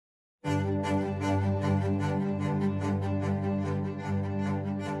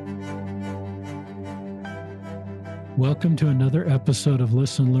Welcome to another episode of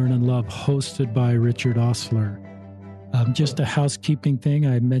Listen, Learn, and Love, hosted by Richard Osler. Just a housekeeping thing.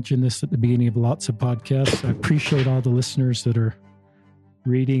 I mentioned this at the beginning of lots of podcasts. I appreciate all the listeners that are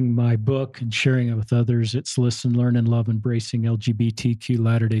reading my book and sharing it with others. It's Listen, Learn, and Love, Embracing LGBTQ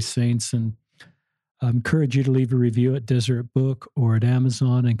Latter-day Saints. And I encourage you to leave a review at Deseret Book or at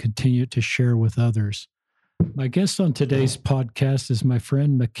Amazon and continue to share with others. My guest on today's podcast is my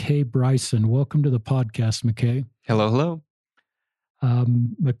friend McKay Bryson. Welcome to the podcast, McKay. Hello, hello.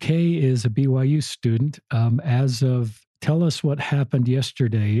 McKay is a BYU student. Tell us what happened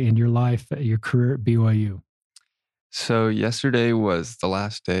yesterday in your life, your career at BYU. So yesterday was the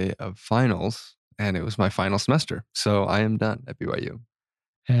last day of finals, and it was my final semester. So I am done at BYU.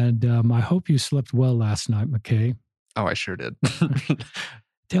 And I hope you slept well last night, McKay. Oh, I sure did.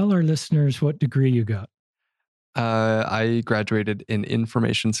 Tell our listeners what degree you got. I graduated in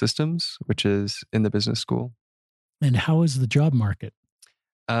information systems, which is in the business school. And how is the job market?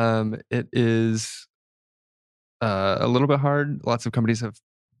 It is a little bit hard. Lots of companies have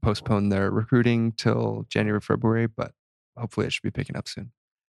postponed their recruiting till January, February, but hopefully it should be picking up soon.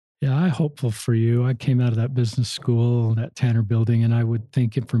 Yeah, I'm hopeful for you. I came out of that business school, that Tanner building, and I would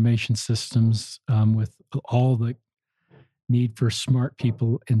think information systems with all the need for smart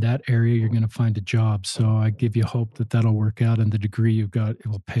people in that area, you're going to find a job. So I give you hope that that'll work out, and the degree you've got, it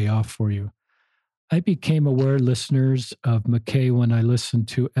will pay off for you. I became aware, listeners, of McKay when I listened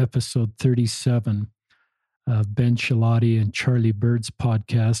to episode 37 of Ben Schilotti and Charlie Bird's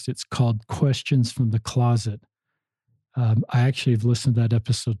podcast. It's called Questions from the Closet. I actually have listened to that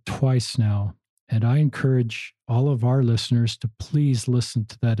episode twice now, and I encourage all of our listeners to please listen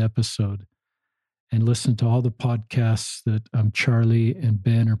to that episode and listen to all the podcasts that Charlie and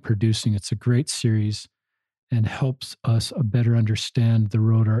Ben are producing. It's a great series and helps us better understand the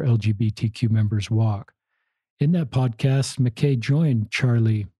road our LGBTQ members walk. In that podcast, McKay joined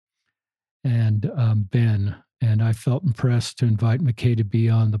Charlie and Ben, and I felt impressed to invite McKay to be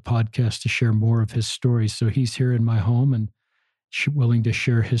on the podcast to share more of his story. So he's here in my home and willing to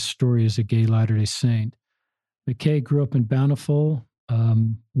share his story as a gay Latter-day Saint. McKay grew up in Bountiful,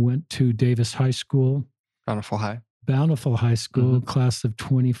 went to Davis High School. Bountiful High School, class of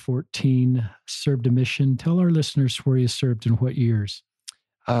 2014, served a mission. Tell our listeners where you served and what years.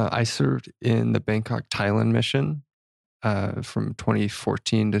 I served in the Bangkok, Thailand mission from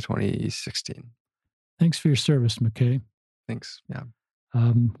 2014 to 2016. Thanks for your service, McKay. Thanks, yeah.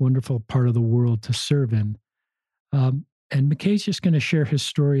 Wonderful part of the world to serve in. And McKay's just going to share his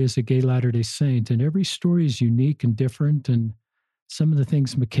story as a gay Latter-day Saint, and every story is unique and different, and some of the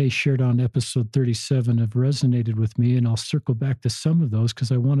things McKay shared on episode 37 have resonated with me, and I'll circle back to some of those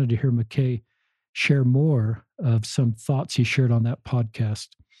because I wanted to hear McKay share more of some thoughts he shared on that podcast.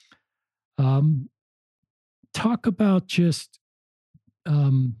 Talk about just,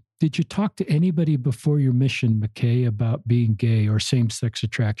 did you talk to anybody before your mission, McKay, about being gay or same-sex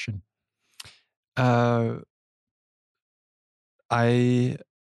attraction? When I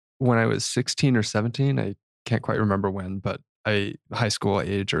was 16 or 17, I can't quite remember when, but early high school,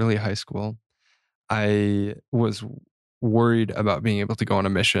 I was worried about being able to go on a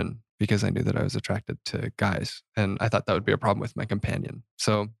mission because I knew that I was attracted to guys, and I thought that would be a problem with my companion.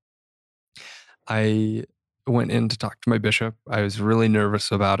 So I went in to talk to my bishop. I was really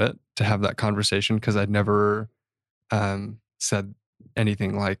nervous about it, to have that conversation, because I'd never said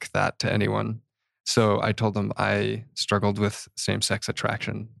anything like that to anyone. So I told him I struggled with same-sex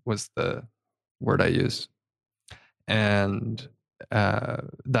attraction, was the word I used. And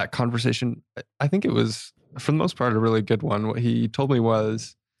that conversation, I think it was, for the most part, a really good one. What he told me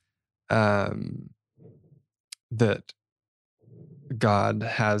was that God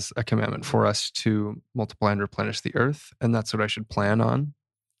has a commandment for us to multiply and replenish the earth, and that's what I should plan on,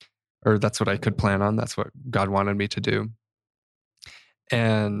 or that's what I could plan on. That's what God wanted me to do.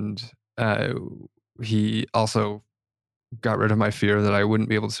 And he also got rid of my fear that I wouldn't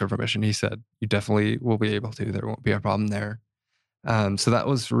be able to serve a mission. He said, you definitely will be able to. There won't be a problem there. So that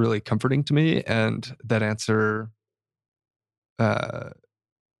was really comforting to me. And that answer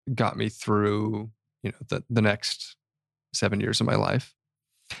got me through, the next 7 years of my life.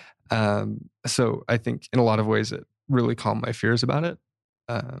 So I think in a lot of ways it really calmed my fears about it.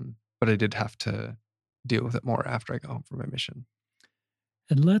 But I did have to deal with it more after I got home from my mission.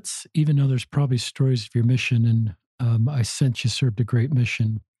 And even though there's probably stories of your mission, and I sense you served a great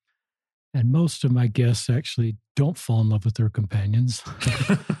mission, and most of my guests actually don't fall in love with their companions.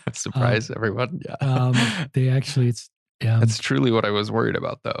 Surprise everyone. Yeah. They actually, that's truly what I was worried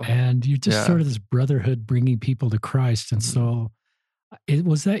about, though. And you're just sort of this brotherhood bringing people to Christ. And so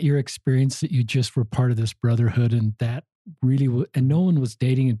Was that your experience that you just were part of this brotherhood and that really, and no one was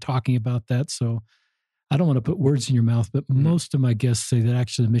dating and talking about that? So I don't want to put words in your mouth, but Mhm. most of my guests say that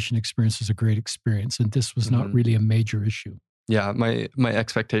actually the mission experience is a great experience, and this was not Mhm. really a major issue. Yeah, my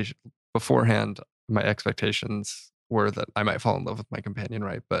expectation beforehand, my expectations were that I might fall in love with my companion,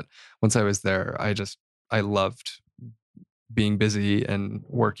 right? But once I was there, I loved being busy and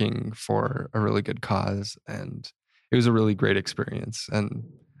working for a really good cause, and it was a really great experience. And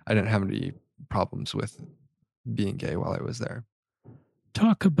I didn't have any problems with being gay while I was there.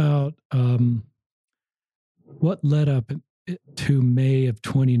 Talk about what led up to May of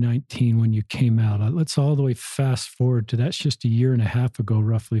 2019 when you came out. Let's all the way fast forward to that's just a year and a half ago,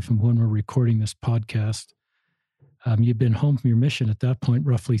 roughly, from when we're recording this podcast. You've been home from your mission at that point,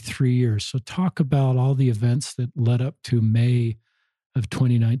 roughly 3 years. So, talk about all the events that led up to May of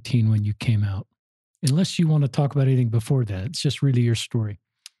 2019 when you came out. Unless you want to talk about anything before that, it's just really your story.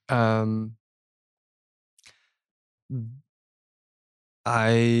 Um,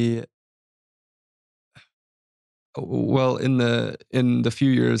 I well in the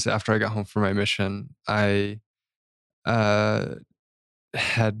few years after I got home from my mission, I uh,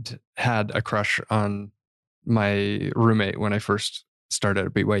 had a crush on my roommate when I first started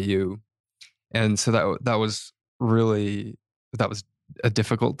at BYU, and so that was really that was a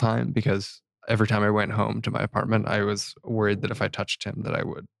difficult time because every time I went home to my apartment, I was worried that if I touched him, that I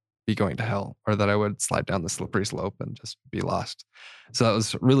would be going to hell or that I would slide down the slippery slope and just be lost. So that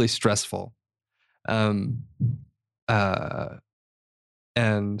was really stressful. Um, uh,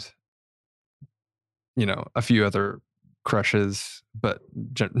 and a few other crushes, but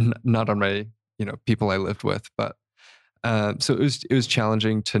not on my people I lived with. But so it was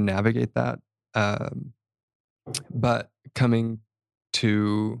challenging to navigate that. Um, but coming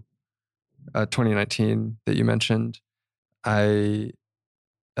to 2019 that you mentioned, I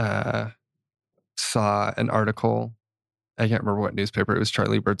uh, saw an article. I can't remember what newspaper. It was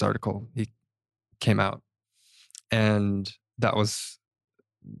Charlie Bird's article. He came out, and that was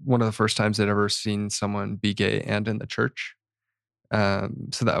one of the first times I'd ever seen someone be gay and in the church.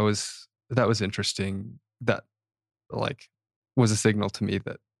 So that was interesting. That like was a signal to me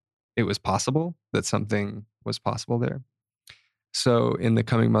that it was possible, that something was possible there. So in the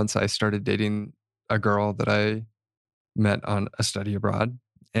coming months, I started dating a girl that I met on a study abroad,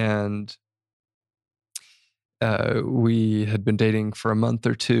 and we had been dating for a month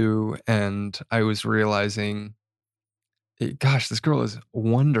or two, and I was realizing, gosh, this girl is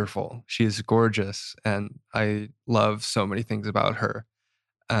wonderful. She is gorgeous, and I love so many things about her.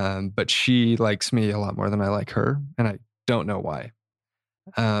 But she likes me a lot more than I like her, and I don't know why.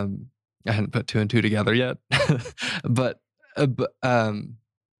 Um, I hadn't put two and two together yet, but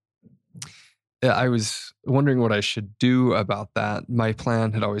yeah, I was wondering what I should do about that. My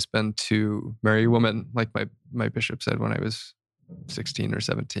plan had always been to marry a woman, like my bishop said when I was 16 or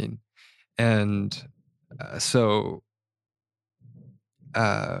 17, and so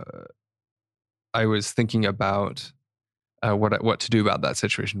uh, I was thinking about what to do about that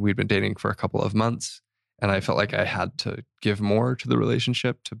situation. We'd been dating for a couple of months, and I felt like I had to give more to the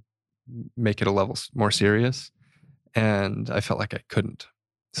relationship to make it a level more serious, and I felt like I couldn't.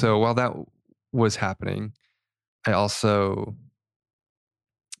 So while that was happening, I also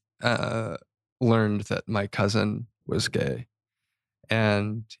uh, learned that my cousin was gay,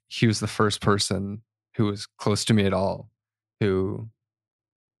 and he was the first person who was close to me at all who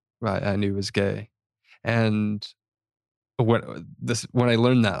I knew was gay. And when I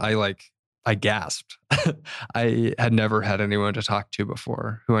learned that, I gasped. I had never had anyone to talk to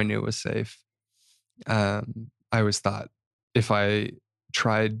before who I knew was safe. I always thought if I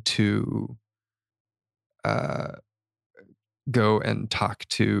tried to uh, go and talk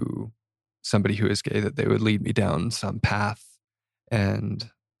to somebody who is gay, that they would lead me down some path, and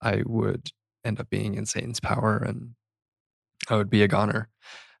I would end up being in Satan's power, and I would be a goner.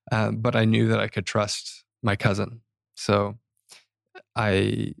 But I knew that I could trust my cousin, so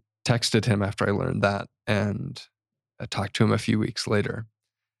I texted him after I learned that, and I talked to him a few weeks later,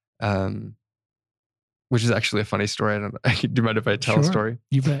 um, which is actually a funny story. I don't know. Do you mind if I tell a Sure, story?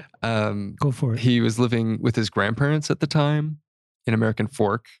 you bet. Go for it. He was living with his grandparents at the time in American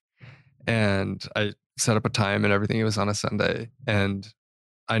Fork, and I set up a time and everything. It was on a Sunday, and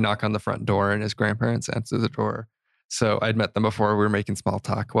I knock on the front door, and his grandparents answer the door. So I'd met them before. We were making small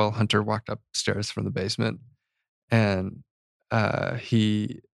talk. Well, Hunter walked upstairs from the basement, and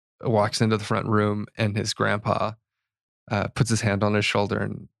he walks into the front room, and his grandpa puts his hand on his shoulder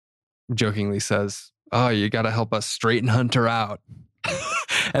and jokingly says, "Oh, you got to help us straighten Hunter out."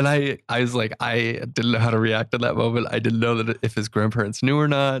 And I was like, I didn't know how to react in that moment. I didn't know that if his grandparents knew or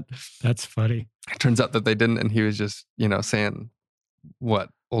not. That's funny. It turns out that they didn't, and he was just, saying what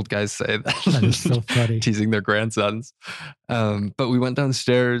old guys say, That is so funny. teasing their grandsons. But we went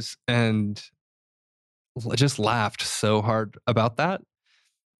downstairs and just laughed so hard about that.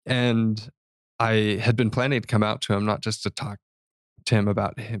 And I had been planning to come out to him, not just to talk to him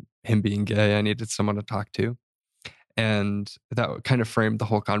about him being gay. I needed someone to talk to. And that kind of framed the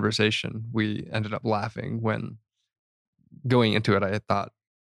whole conversation. We ended up laughing when going into it, I had thought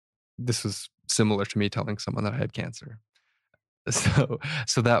this was similar to me telling someone that I had cancer.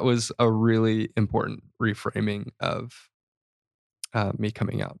 So that was a really important reframing of me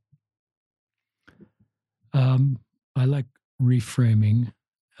coming out. I like reframing,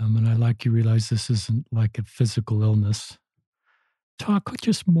 and I like you realize this isn't like a physical illness. Talk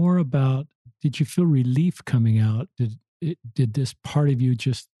just more about, did you feel relief coming out? Did this part of you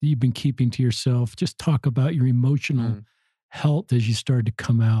just, you've been keeping to yourself? Just talk about your emotional health as you started to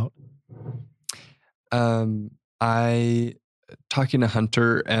come out. I talking to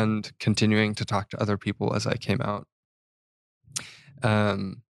Hunter and continuing to talk to other people as I came out.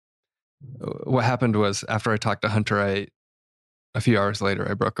 What happened was, after I talked to Hunter, a few hours later,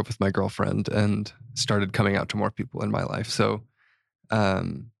 I broke up with my girlfriend and started coming out to more people in my life. So,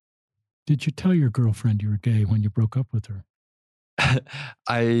 did you tell your girlfriend you were gay when you broke up with her?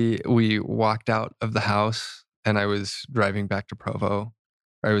 we walked out of the house and I was driving back to Provo.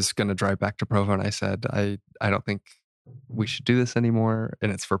 I was going to drive back to Provo, and I said, I don't think we should do this anymore,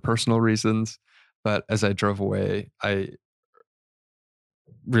 and it's for personal reasons. But as I drove away, I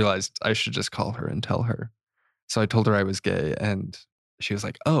realized I should just call her and tell her. So I told her I was gay, and she was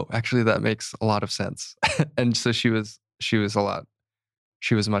like, "Oh, actually, that makes a lot of sense." And so she was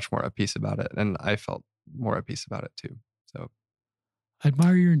much more at peace about it, and I felt more at peace about it too. So I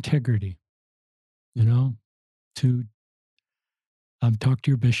admire your integrity, to talk to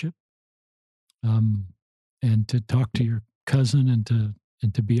your bishop, and to talk to your cousin, and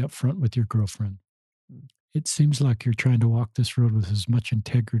to be upfront with your girlfriend. It seems like you're trying to walk this road with as much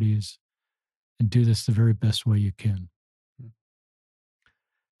integrity and do this the very best way you can.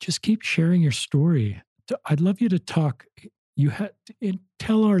 Just keep sharing your story. I'd love you to talk.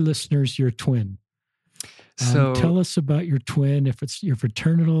 Tell our listeners your twin. So tell us about your twin, if it's your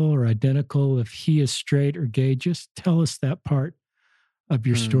fraternal or identical, if he is straight or gay. Just tell us that part of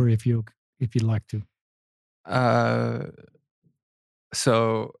your story if you'd like to.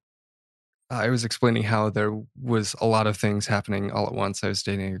 So I was explaining how there was a lot of things happening all at once. I was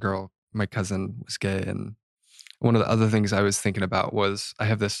dating a girl, my cousin was gay, and one of the other things I was thinking about was I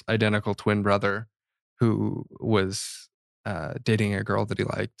have this identical twin brother who was dating a girl that he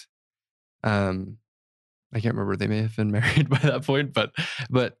liked. I can't remember, they may have been married by that point, but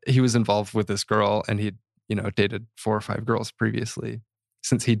he was involved with this girl, and he'd dated 4 or 5 girls previously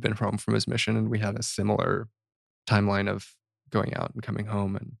since he'd been home from his mission, and we had a similar timeline of going out and coming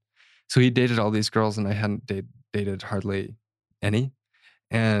home. And so he dated all these girls, and I hadn't dated hardly any.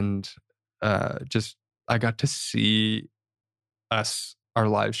 And just I got to see our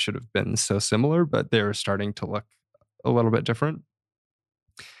lives should have been so similar, but they were starting to look a little bit different.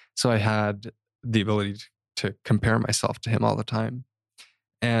 So I had the ability to compare myself to him all the time.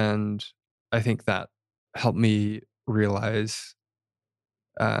 And I think that helped me realize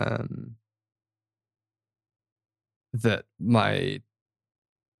that I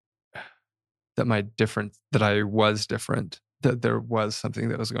was different, that there was something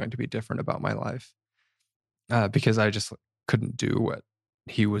that was going to be different about my life, because I just couldn't do what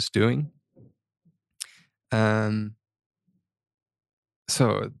he was doing.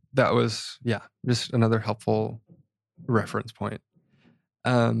 So that was, just another helpful reference point.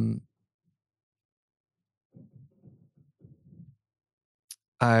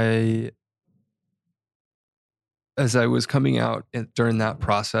 As I was coming out during that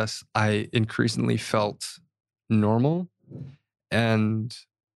process, I increasingly felt normal, and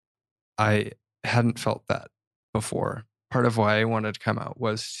I hadn't felt that before. Part of why I wanted to come out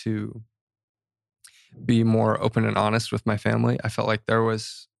was to be more open and honest with my family. I felt like there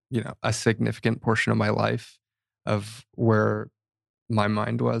was, a significant portion of my life of where my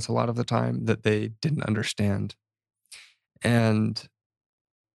mind was a lot of the time that they didn't understand. And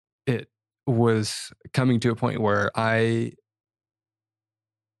it was coming to a point where I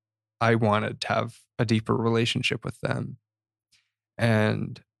wanted to have a deeper relationship with them.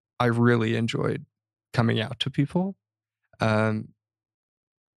 And I really enjoyed coming out to people,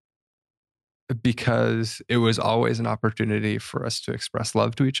 because it was always an opportunity for us to express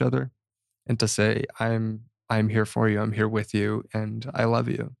love to each other and to say, I'm I'm here for you, I'm here with you, and I love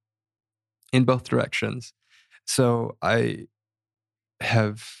you in both directions. So I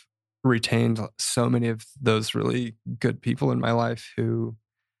have retained so many of those really good people in my life who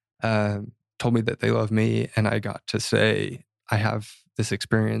told me that they love me, and I got to say, I have this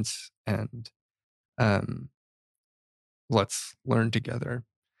experience, and um, let's learn together.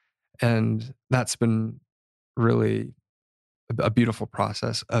 And that's been really a beautiful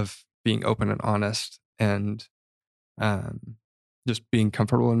process of being open and honest, and um, just being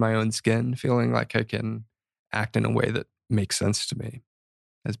comfortable in my own skin, feeling like I can act in a way that makes sense to me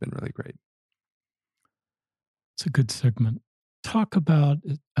has been really great. It's a good segment. Talk about,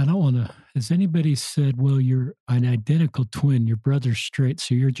 I don't want to, has anybody said, well, you're an identical twin, your brother's straight,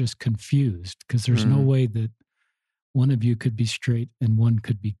 so you're just confused? Because there's no Mm, way that one of you could be straight and one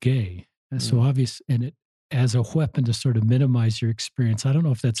could be gay. And so mm, obvious, and it as a weapon to sort of minimize your experience. I don't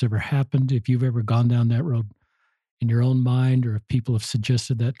know if that's ever happened, if you've ever gone down that road in your own mind, or if people have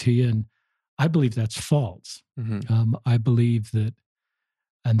suggested that to you. And I believe that's false. mhm. I believe that,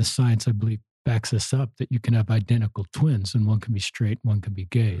 and the science, I believe, backs us up, that you can have identical twins and one can be straight, one can be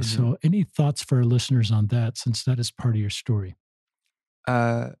gay. Mhm. So, any thoughts for our listeners on that, since that is part of your story?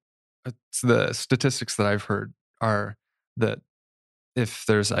 Uh, the statistics that I've heard are that if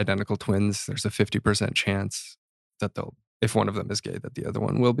there's identical twins, there's a 50% chance that if one of them is gay, that the other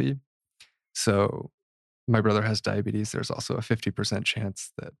one will be. So my brother has diabetes. There's also a 50%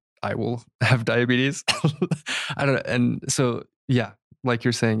 chance that I will have diabetes. I don't know. And so, yeah, like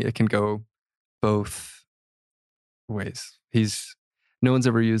you're saying, it can go both ways. No one's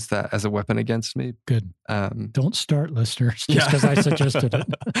ever used that as a weapon against me. Good. Um, Don't start, listeners, just yeah, because I suggested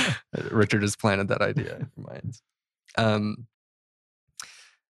it. Richard has planted that idea in your minds. Um,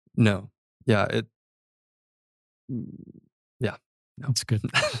 no, yeah, mm, yeah, no. That's good.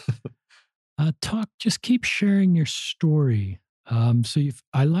 Just keep sharing your story.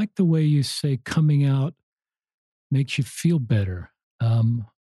 I like the way you say coming out makes you feel better. Um,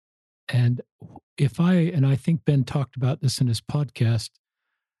 and and I think Ben talked about this in his podcast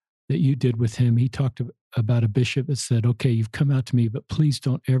that you did with him. He talked about a bishop that said, okay, you've come out to me, but please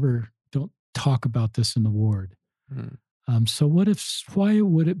don't talk about this in the ward. Mm. So why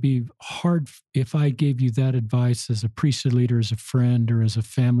would it be hard if I gave you that advice as a priesthood leader, as a friend, or as a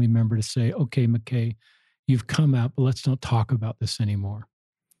family member to say, okay, McKay, you've come out, but let's not talk about this anymore?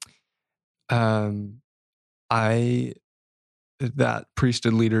 Um, I that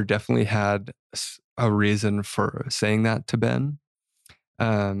priesthood leader definitely had a reason for saying that to Ben,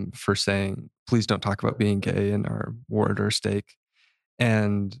 for saying, please don't talk about being gay in our ward or stake.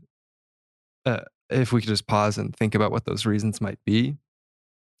 And if we could just pause and think about what those reasons might be.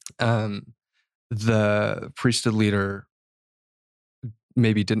 Um, the priesthood leader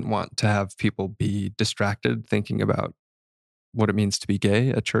maybe didn't want to have people be distracted thinking about what it means to be gay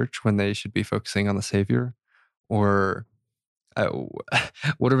at church when they should be focusing on the Savior, or uh,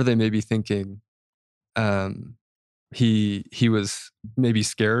 whatever they may be thinking. Um, he was maybe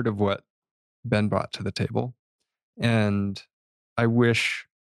scared of what Ben brought to the table, and I wish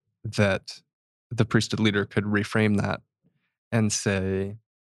that the priesthood leader could reframe that and say,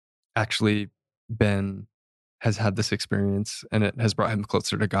 actually, Ben has had this experience and it has brought him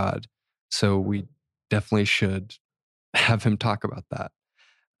closer to God. So we definitely should have him talk about that.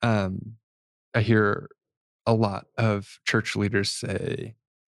 Um, I hear a lot of church leaders say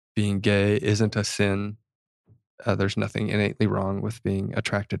being gay isn't a sin. There's nothing innately wrong with being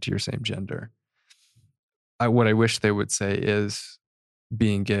attracted to your same gender. What I wish they would say is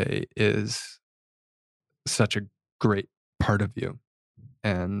being gay is such a great part of you,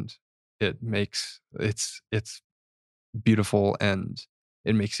 and it's beautiful, and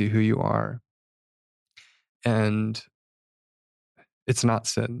it makes you who you are, and it's not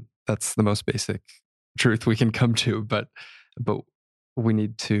sin. That's the most basic truth we can come to, but we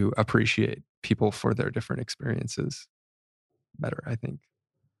need to appreciate people for their different experiences better, I think.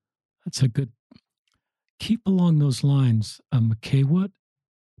 That's a good keep along those lines. McKay, what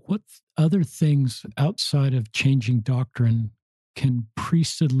other things outside of changing doctrine can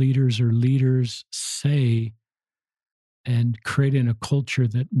priesthood leaders or leaders say and creating a culture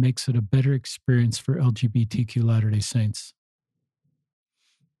that makes it a better experience for LGBTQ Latter day Saints?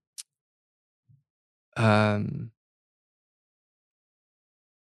 Um,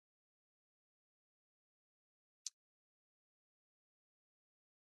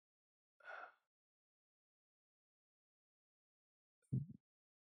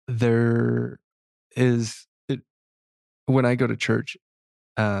 there is it, when I go to church,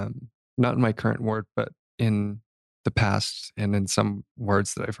 not in my current ward, but in the past and in some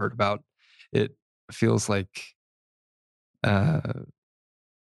words that I've heard about, it feels like uh,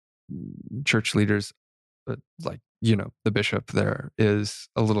 church leaders, like, the bishop there, is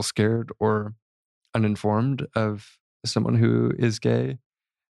a little scared or uninformed of someone who is gay.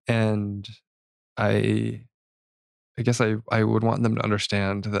 And I I guess I would want them to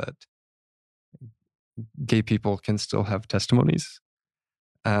understand that gay people can still have testimonies,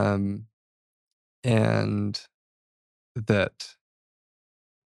 um, and that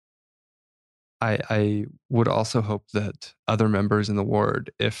I would also hope that other members in the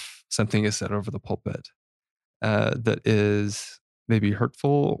ward, if something is said over the pulpit that is maybe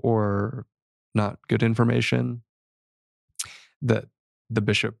hurtful or not good information, that the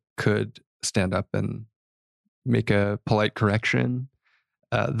bishop could stand up and make a polite correction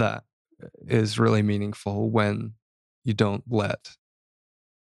that is really meaningful when you don't let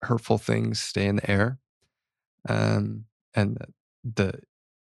hurtful things stay in the air, um, and that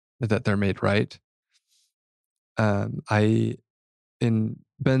they're made right. I in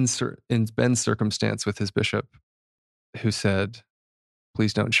Ben's circumstance with his bishop, who said,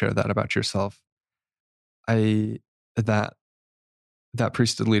 "Please don't share that about yourself." I that that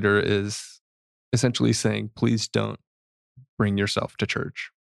priesthood leader is essentially saying, "Please don't bring yourself to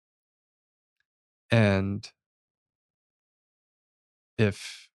church." And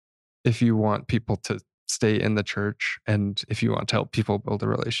if if you want people to stay in the church, and if you want to help people build a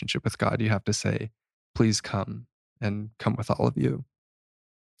relationship with God, you have to say, "Please come, and come with all of you."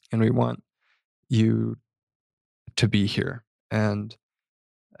 And we want you to be here. And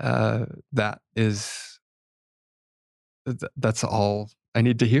that is that's all I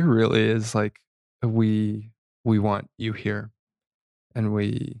need to hear, really, is like, we we want you here, and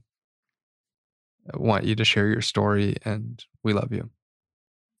we want you to share your story, and we love you.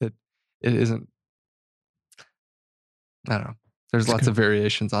 It it isn't, I don't know. There's It's lots good. of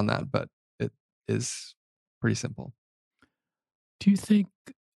variations on that, but it is pretty simple. Do you think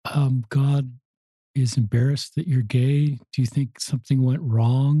God is embarrassed that you're gay? Do you think something went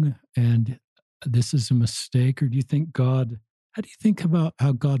wrong and this is a mistake? Or do you think God, how do you think about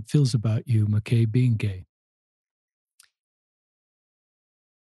how God feels about you, McKay, being gay?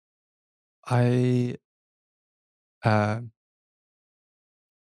 I uh,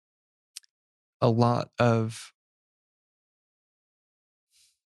 a lot of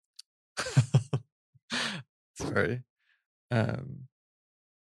sorry. Um,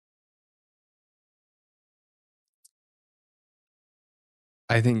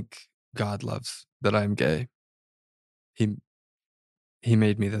 I think God loves that I'm gay. He he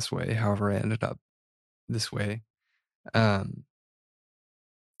made me this way, however I ended up this way. Um,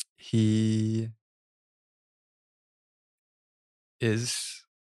 he is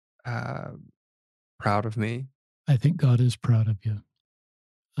uh, proud of me. I think God is proud of you.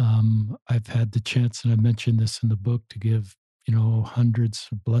 I've had the chance, and I mentioned this in the book, to give, hundreds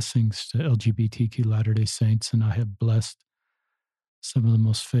of blessings to LGBTQ Latter day Saints, and I have blessed some of the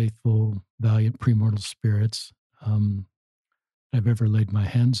most faithful, valiant premortal spirits I've ever laid my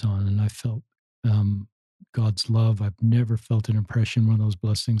hands on. And I felt God's love. I've never felt an impression, one of those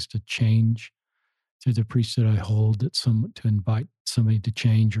blessings to change through the priesthood I hold, that some to invite somebody to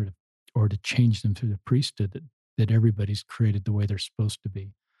change, or to change them through the priesthood, that everybody's created the way they're supposed to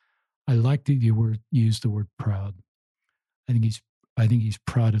be. I like that you use the word proud. I think he's I think he's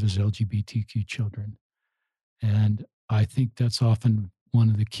proud of his LGBTQ children. And I think that's often one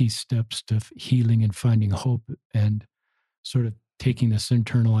of the key steps to healing and finding hope, and sort of taking this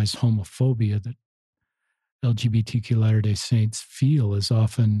internalized homophobia that LGBTQ Latter day Saints feel, is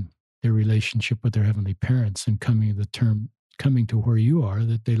often their relationship with their heavenly parents, and coming to where you are,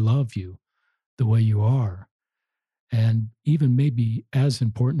 that they love you the way you are. And even maybe as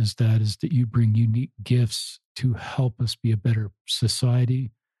important as that is that you bring unique gifts to help us be a better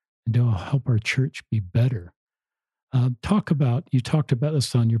society and to help our church be better. You talked about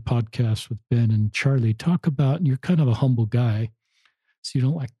this on your podcast with Ben and Charlie. Talk about, and you're kind of a humble guy, so you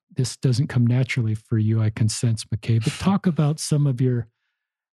don't like, this doesn't come naturally for you, I can sense, McKay, but talk about some of your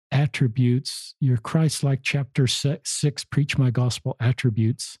attributes, your Christ like chapter 6, Preach My Gospel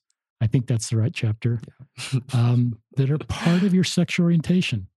attributes. I think that's the right chapter, Yeah. that are part of your sexual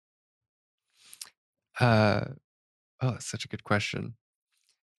orientation. uh, oh, that's such a good question.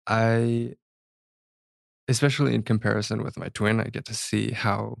 I, especially in comparison with my twin, I get to see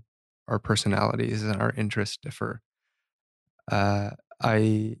how our personalities and our interests differ.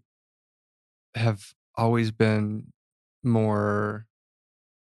 I have always been more,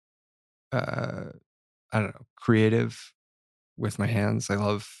 uh, I don't know, creative with my hands. I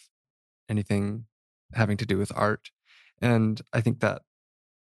love anything having to do with art. And I think that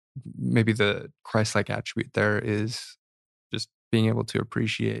maybe the Christ-like attribute there is just being able to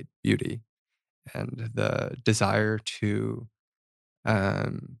appreciate beauty and the desire to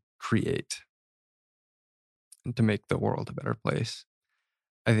create and to make the world a better place.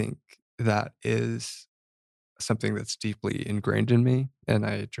 I think that is something that's deeply ingrained in me, and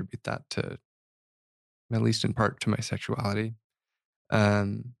I attribute that to, at least in part, to my sexuality.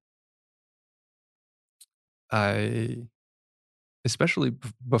 Um, I, especially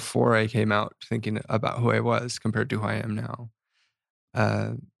before I came out, thinking about who I was compared to who I am now,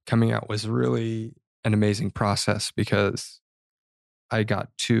 coming out was really an amazing process because I got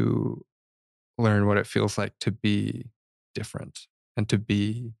to learn what it feels like to be different and to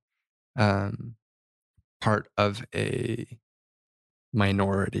be um, part of a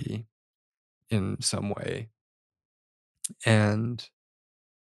minority in some way. And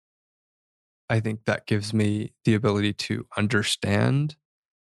I think that gives me the ability to understand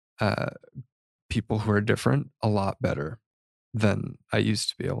uh, people who are different a lot better than I used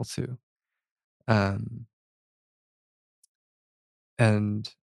to be able to. Um,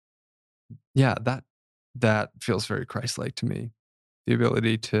 and yeah, that feels very Christ-like to me. The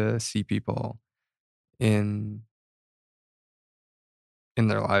ability to see people in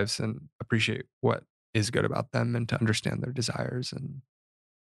their lives and appreciate what is good about them and to understand their desires. And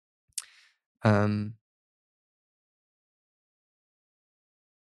um,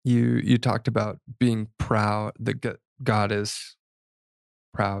 you talked about being proud that God is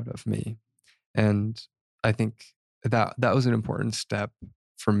proud of me, and I think that was an important step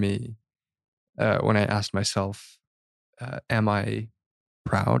for me when I asked myself, "Am I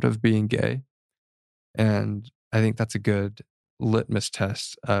proud of being gay?" And I think that's a good litmus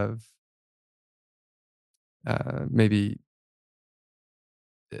test of maybe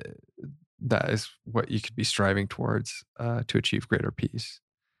uh, that is what you could be striving towards to achieve greater peace.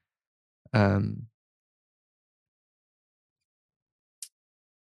 Um,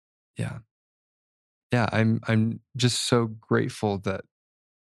 yeah, yeah. I'm just so grateful that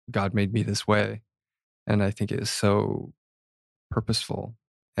God made me this way, and I think it is so purposeful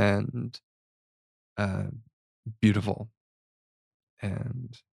and uh, beautiful.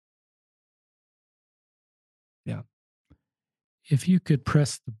 And yeah, If you could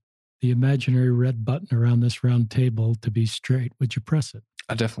press the imaginary red button around this round table to be straight, would you press it?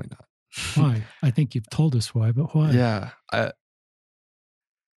 definitely not. Why? I think you've told us why, but why? Yeah,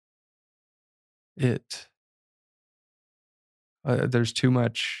 it there's too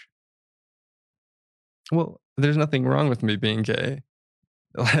much. Well, there's nothing wrong with me being gay.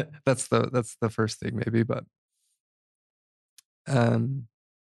 That's the first thing, maybe, but um,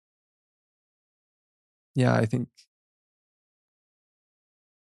 yeah, I think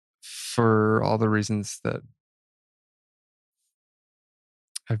for all the reasons that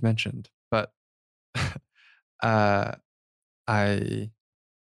I've mentioned, but uh, I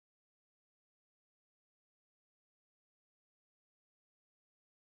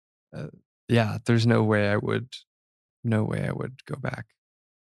uh, yeah, there's no way I would go back.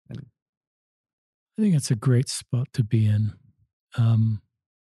 And I think it's a great spot to be in. Um,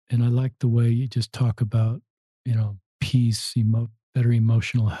 and I like the way you just talk about, peace, better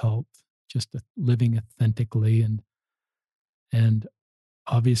emotional health, just living authentically, and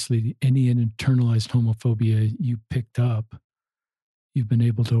obviously any internalized homophobia you picked up, you've been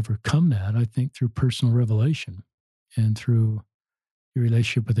able to overcome that. I think through personal revelation and through your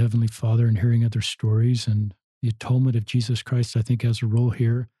relationship with Heavenly Father and hearing other stories, and the atonement of Jesus Christ. I think has a role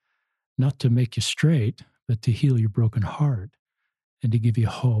here, not to make you straight, but to heal your broken heart and to give you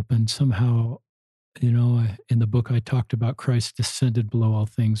hope. And somehow, in the book, I talked about Christ descended below all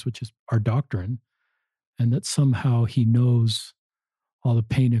things, which is our doctrine, and that somehow he knows all the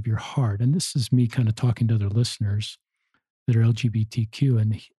pain of your heart. And this is me kind of talking to other listeners that are LGBTQ,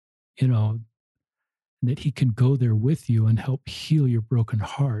 and, that he can go there with you and help heal your broken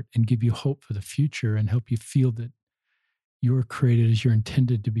heart and give you hope for the future and help you feel that you're created as you're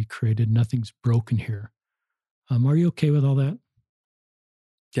intended to be created. Nothing's broken here. Are you okay with all that?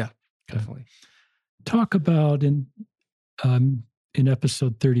 yeah, Okay. definitely. Talk about in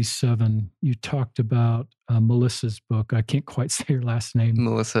episode 37, you talked about Melissa's book. I can't quite say her last name.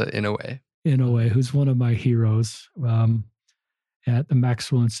 Melissa Inouye, who's one of my heroes at the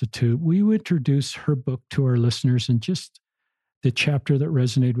Maxwell Institute. Will you introduce her book to our listeners and just the chapter that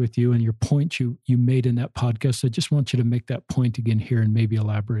resonated with you and your point you made in that podcast? I just want you to make that point again here and maybe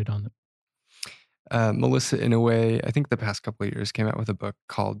elaborate on it. Melissa Inouye, I think the past couple of years came out with a book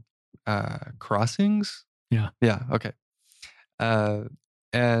called Crossings. Yeah. Yeah. Okay.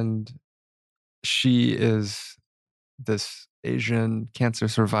 And she is this Asian cancer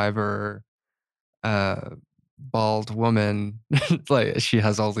survivor, bald woman. Like she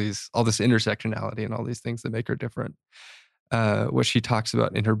has all this intersectionality and all these things that make her different. What she talks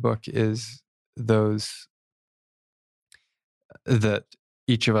about in her book is those that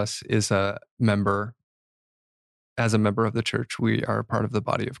each of us is a member. As a member of the church, we are a part of the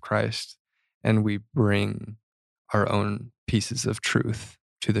body of Christ, and we bring our own pieces of truth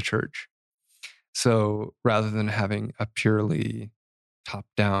to the church. So rather than having a purely top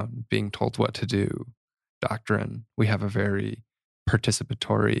down, being told what to do doctrine, we have a very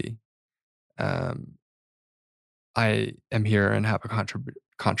participatory, I am here and have a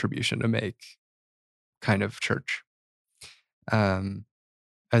contribution to make kind of church.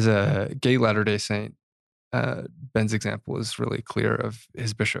 As a gay Latter-day Saint, Ben's example is really clear. Of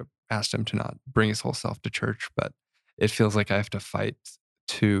his bishop asked him to not bring his whole self to church, but it feels like I have to fight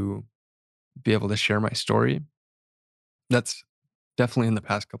to be able to share my story. That's definitely in the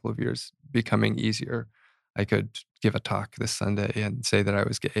past couple of years becoming easier. I could give a talk this Sunday and say that I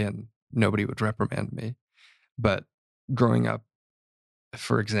was gay and nobody would reprimand me. But growing up,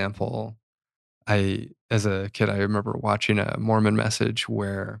 for example, as a kid, I remember watching a Mormon Message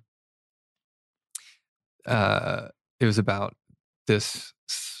where it was about this,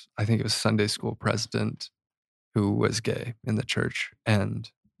 I think it was Sunday school president who was gay in the church. And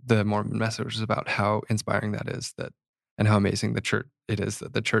the Mormon Message was about how inspiring that is, and how amazing it is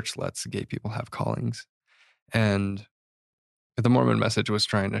that the church lets gay people have callings. And the Mormon Message was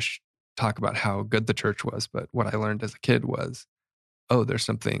trying to talk about how good the church was. But what I learned as a kid was, oh, there's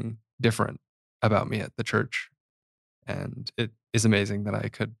something different about me at the church. And it is amazing that I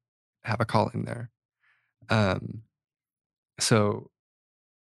could have a calling there. So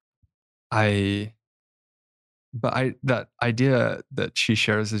that idea that she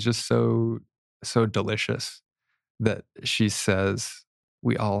shares is just so delicious, that she says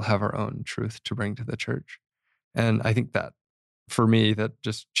we all have our own truth to bring to the church. And I think that for me, that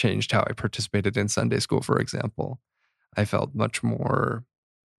just changed how I participated in Sunday school, for example. I felt much more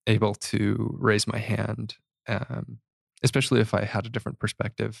able to raise my hand, especially if I had a different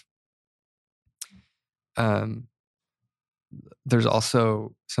perspective. There's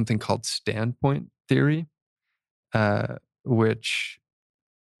also something called standpoint theory, which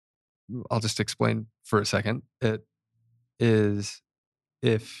I'll just explain for a second. It is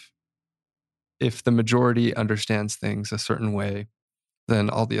if the majority understands things a certain way,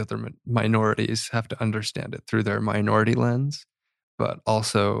 then all the other minorities have to understand it through their minority lens, but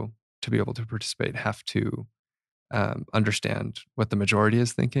also to be able to participate have to understand what the majority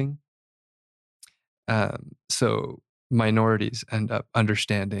is thinking. So minorities end up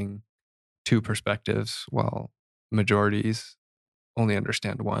understanding two perspectives while majorities only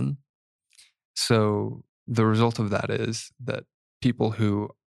understand one. So the result of that is that people who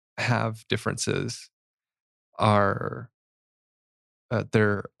have differences are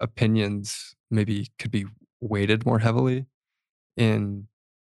their opinions maybe could be weighted more heavily in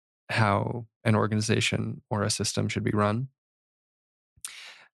how an organization or a system should be run.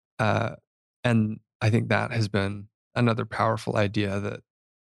 And I think that has been another powerful idea that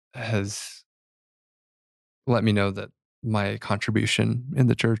has let me know that my contribution in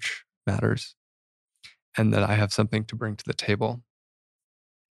the church matters and that I have something to bring to the table.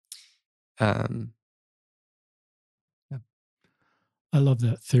 Yeah. I love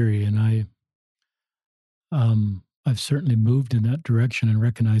that theory, and I've certainly moved in that direction and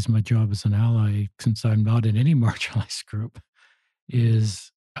recognized my job as an ally, since I'm not in any marginalized group.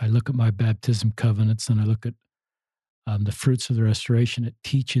 Is I look at my baptism covenants and I look at the fruits of the restoration. It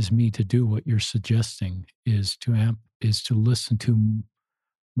teaches me to do what you're suggesting: is to listen to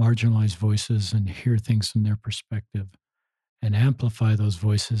marginalized voices and hear things from their perspective and amplify those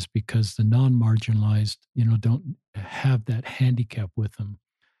voices, because the non-marginalized, don't have that handicap with them,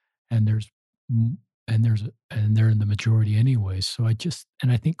 and they're in the majority anyway. So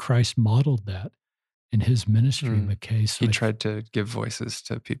I think Christ modeled that in his ministry, McKay. So he tried to give voices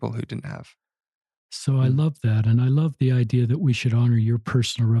to people who didn't have. So I love that, and I love the idea that we should honor your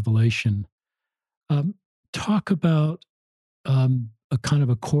personal revelation. Talk about a kind of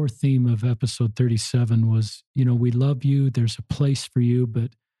a core theme of episode 37 was, we love you, there's a place for you,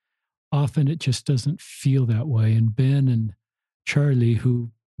 but often it just doesn't feel that way. And Ben and Charlie,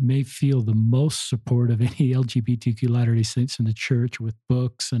 who may feel the most support of any LGBTQ Latter-day Saints in the church, with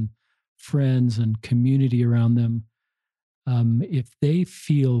books and friends and community around them, if they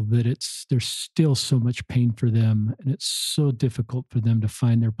feel that there's still so much pain for them and it's so difficult for them to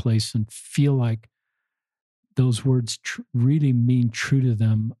find their place and feel like those words really mean true to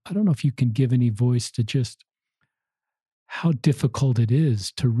them, I don't know if you can give any voice to just how difficult it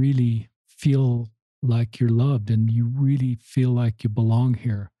is to really feel like you're loved and you really feel like you belong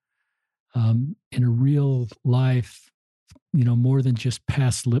here in a real life, more than just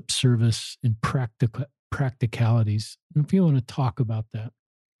past lip service and practicalities. If you want to talk about that.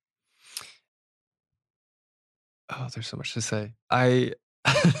 Oh, there's so much to say. I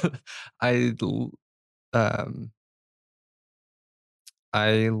l- um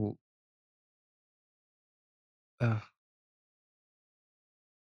I l- uh,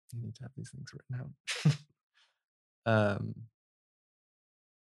 I need to have these things written out.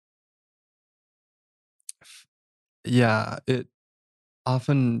 F- yeah, it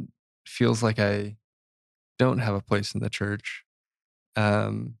often feels like I don't have a place in the church.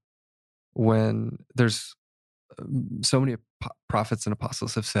 Um, when there's so many prophets and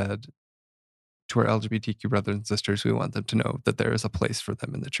apostles have said to our LGBTQ brothers and sisters, we want them to know that there is a place for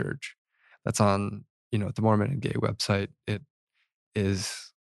them in the church. That's on, the Mormon and Gay website. It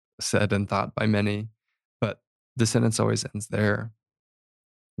is said and thought by many, but the sentence always ends there.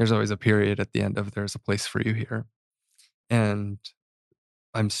 There's always a period at the end of there's a place for you here. And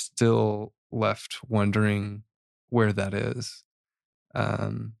I'm still left wondering where that is.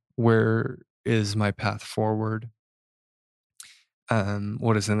 Where is my path forward?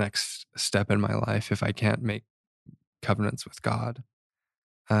 What is the next step in my life if I can't make covenants with God?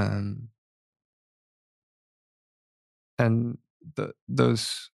 Um, and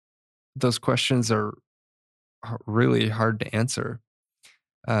those questions are really hard to answer.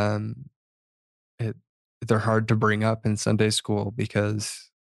 Um, it they're hard to bring up in Sunday school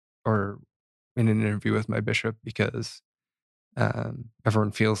or in an interview with my bishop because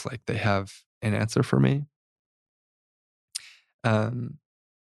everyone feels like they have an answer for me um,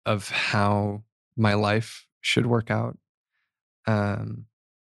 of how my life should work out. Um,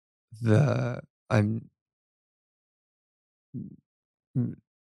 the I'm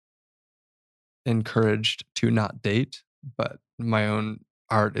encouraged to not date, but my own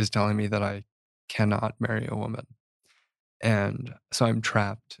heart is telling me that I cannot marry a woman. And so I'm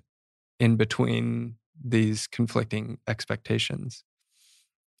trapped in between these conflicting expectations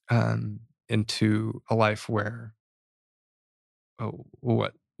into a life where, oh,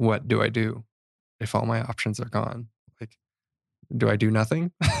 what do I do if all my options are gone? Like, do I do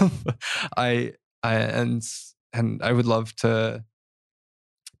nothing? I I and I would love to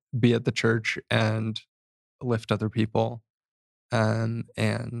be at the church and lift other people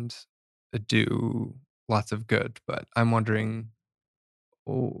and do lots of good. But I'm wondering,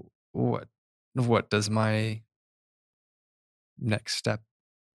 oh, what does my next step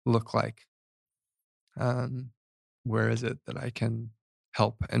look like? Um, where is it that I can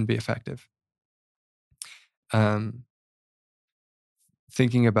help and be effective? Um,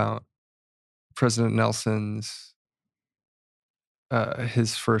 Thinking about President Nelson's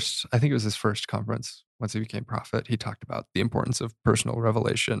his first, I think it was his first conference once he became prophet. He talked about the importance of personal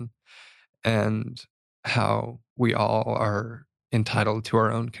revelation and how we all are entitled to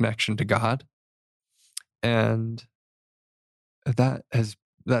our own connection to God. And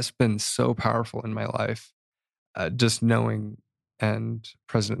that's been so powerful in my life. Just knowing and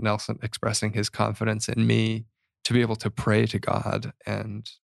President Nelson expressing his confidence in me to be able to pray to God and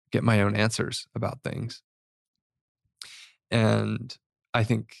get my own answers about things. And I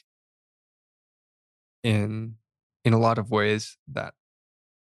think in a lot of ways that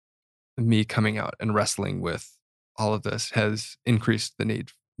me coming out and wrestling with all of this has increased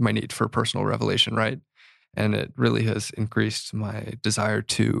my need for personal revelation, right? And it really has increased my desire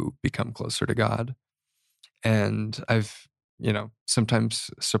to become closer to God. And I've,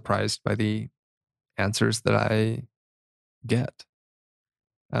 sometimes surprised by the answers that I get.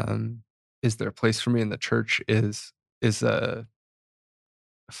 Um, is there a place for me in the church? Is a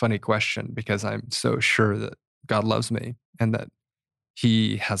funny question because I'm so sure that God loves me and that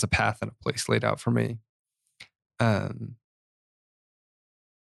He has a path and a place laid out for me. Um,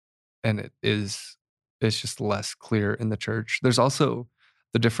 and it's just less clear in the church. There's also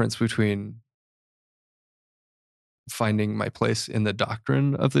the difference between finding my place in the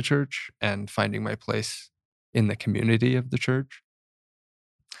doctrine of the church and finding my place in the community of the church.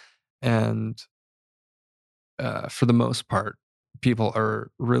 And for the most part, people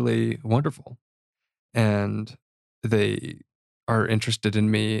are really wonderful and they are interested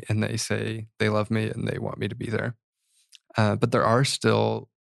in me and they say they love me and they want me to be there. But there are still,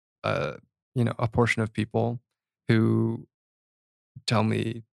 uh, a portion of people who tell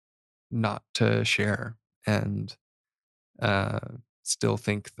me not to share and uh, still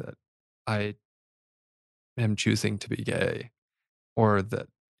think that I am choosing to be gay or that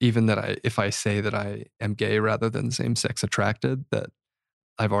even that if I say that I am gay rather than same sex attracted, that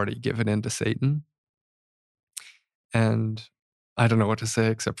I've already given in to Satan. And I don't know what to say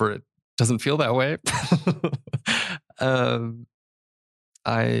except for it doesn't feel that way. um,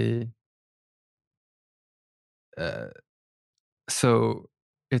 I uh, so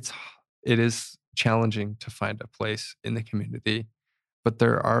it's it is challenging to find a place in the community, but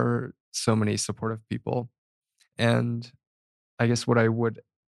there are so many supportive people. And I guess what I would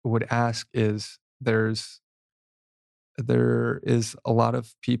ask is there is a lot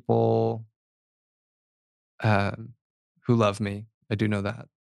of people who love me. I do know that.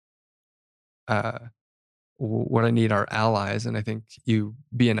 Uh, what I need are allies, and I think you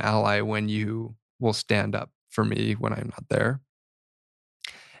be an ally when you will stand up for me when I'm not there,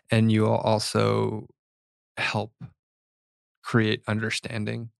 and you will also help create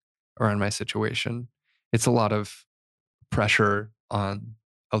understanding around my situation. It's a lot of pressure on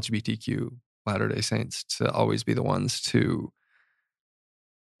LGBTQ Latter day Saints to always be the ones to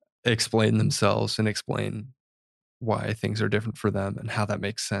explain themselves and explain why things are different for them and how that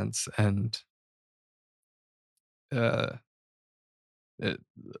makes sense. And uh, it,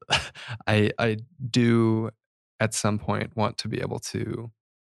 I do at some point want to be able to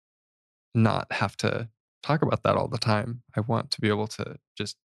not have to talk about that all the time. I want to be able to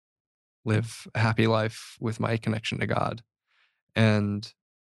just live a happy life with my connection to God. And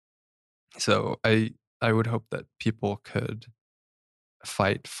so I would hope that people could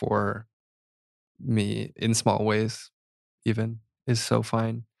fight for me in small ways, even is so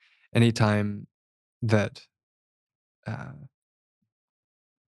fine. Anytime that uh,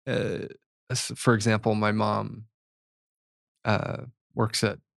 uh, for example, my mom uh, works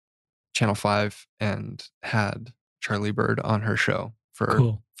at Channel 5 and had Charlie Bird on her show for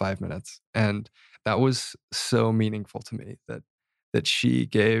Cool. 5 minutes. And that was so meaningful to me that she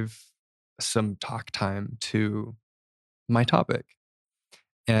gave some talk time to my topic.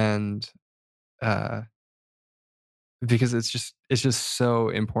 And uh, because it's just so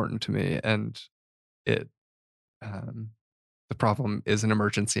important to me, and it um, the problem is an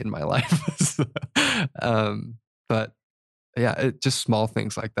emergency in my life. um, but yeah, just small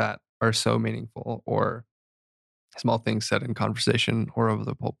things like that are so meaningful, or small things said in conversation or over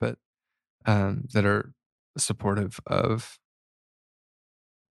the pulpit that are supportive of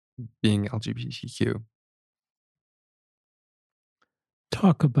being LGBTQ.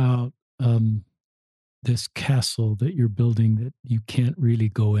 Talk about this castle that you're building that you can't really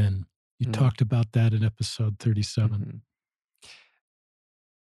go in. You Mm. talked about that in episode 37. Mhm.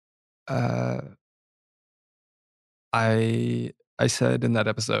 Uh, I said in that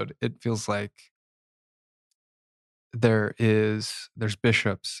episode, it feels like there's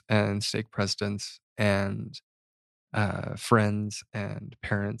bishops and stake presidents and friends and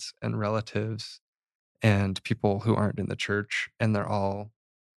parents and relatives and people who aren't in the church, and they're all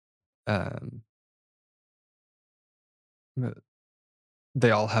um,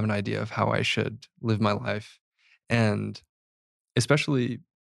 they all have an idea of how I should live my life. And especially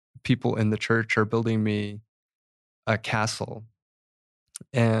people in the church are building me a castle.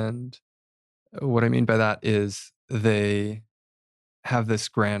 And what I mean by that is they have this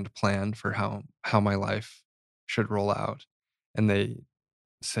grand plan for how my life should roll out. And they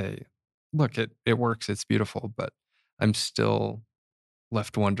say, look, it works, it's beautiful, but I'm still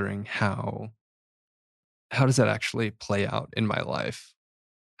left wondering how does that actually play out in my life?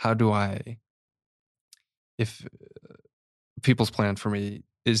 How do I, if people's plan for me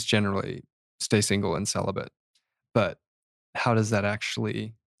is generally stay single and celibate, but how does that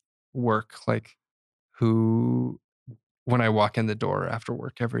actually work? Like, who, when I walk in the door after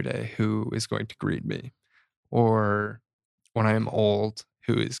work every day, who is going to greet me? Or when I am old,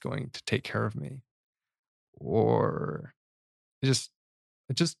 who is going to take care of me? Or just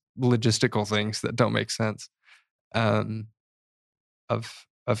just logistical things that don't make sense um,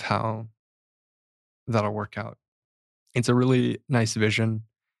 of how that'll work out. It's a really nice vision,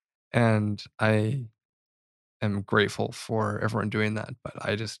 and I am grateful for everyone doing that. But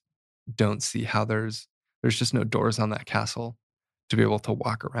I just don't see how there's just no doors on that castle to be able to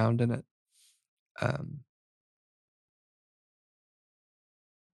walk around in it. Um,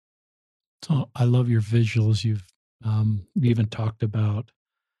 So I love your visuals. You even talked about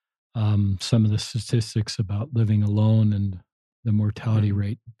some of the statistics about living alone and the mortality mm,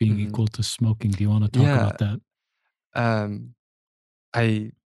 rate being mhm. equal to smoking. Do you want to talk Yeah, about that? um,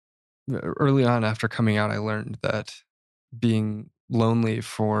 I early on after coming out, I learned that being lonely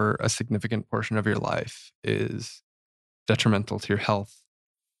for a significant portion of your life is detrimental to your health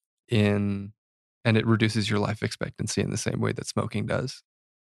in and it reduces your life expectancy in the same way that smoking does.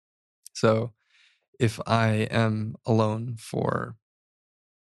 So if I am alone for,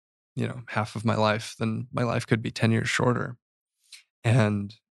 half of my life, then my life could be 10 years shorter.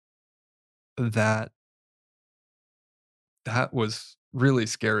 And that that was really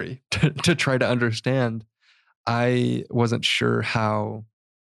scary to try to understand. I wasn't sure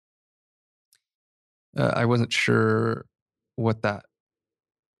I wasn't sure what that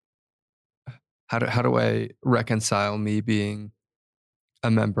how do I reconcile me being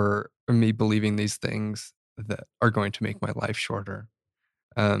a member or me believing these things that are going to make my life shorter.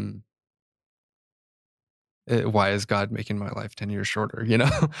 Um, why is God making my life 10 years shorter?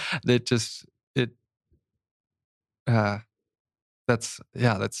 That just, it, uh, that's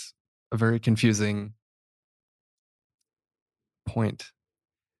a very confusing point.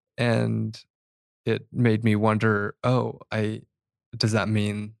 And it made me wonder, does that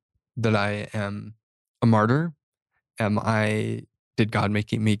mean that I am a martyr? Did God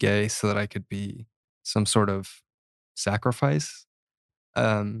making me gay so that I could be some sort of sacrifice?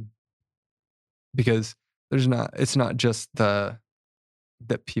 Um, because it's not just the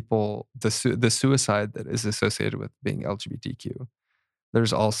suicide that is associated with being LGBTQ.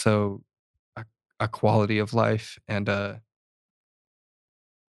 There's also a, a quality of life and a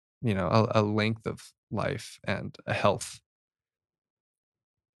length of life and a health,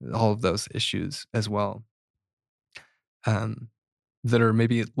 all of those issues as well, um, that are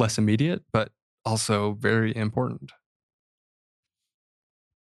maybe less immediate, but also very important.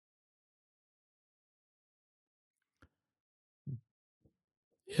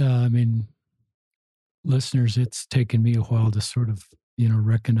 Yeah, I mean, listeners, it's taken me a while to sort of,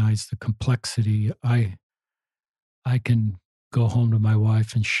 recognize the complexity. I can go home to my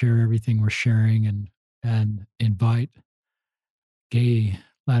wife and share everything we're sharing and invite gay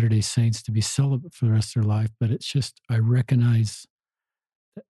Latter-day Saints to be celibate for the rest of their life, but it's just I recognize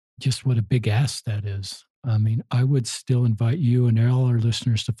just what a big ask that is. I mean, I would still invite you and all our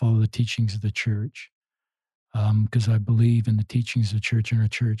listeners to follow the teachings of the church, because I believe in the teachings of the church and our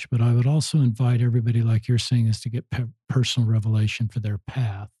church. But I would also invite everybody, like you're saying, is to get personal revelation for their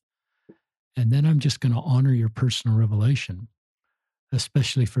path. And then I'm just going to honor your personal revelation,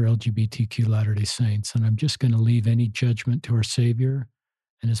 especially for LGBTQ Latter-day Saints. And I'm just going to leave any judgment to our Savior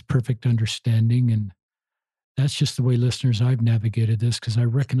and his perfect understanding. And that's just the way, listeners, I've navigated this, because I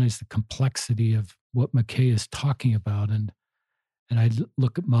recognize the complexity of what McKay is talking about. And I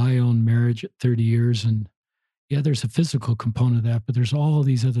look at my own marriage at 30 years, and yeah, there's a physical component of that, but there's all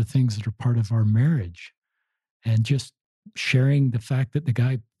these other things that are part of our marriage. And just sharing the fact that the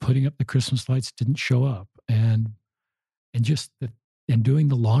guy putting up the Christmas lights didn't show up, and just and doing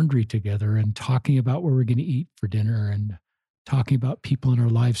the laundry together and talking about where we're going to eat for dinner and talking about people in our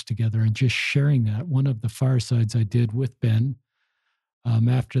lives together and just sharing that. One of the firesides I did with Ben,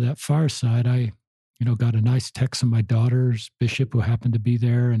 after that fireside, I got a nice text from my daughter's bishop, who happened to be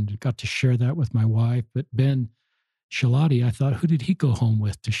there, and got to share that with my wife. But Ben Shalati, I thought, who did he go home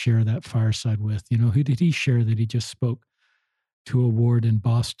with to share that fireside with? Who did he share that he just spoke to a ward in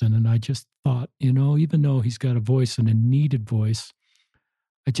Boston? And I just thought, even though he's got a voice and a needed voice,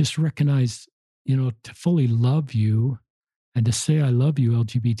 I just recognize, to fully love you and to say I love you,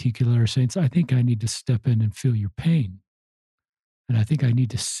 LGBTQ Latter Saints, I think I need to step in and feel your pain. And I think I need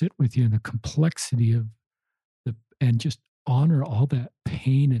to sit with you in the complexity of and just honor all that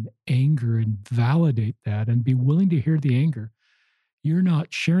pain and anger and validate that and be willing to hear the anger. You're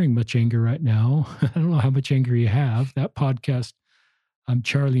not sharing much anger right now. I don't know how much anger you have. That podcast,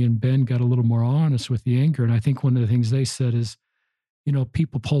 Charlie and Ben got a little more honest with the anger. And I think one of the things they said is,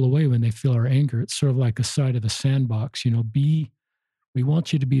 people pull away when they feel our anger. It's sort of like a side of a sandbox. We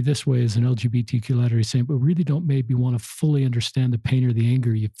want you to be this way as an LGBTQ Latter-day Saint, but we really don't maybe want to fully understand the pain or the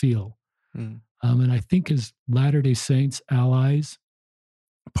anger you feel. Mm. And I think as Latter-day Saints allies,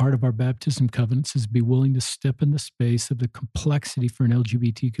 part of our baptism covenants is be willing to step in the space of the complexity for an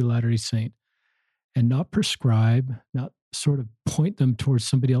LGBTQ Latter-day Saint and not prescribe, not sort of point them towards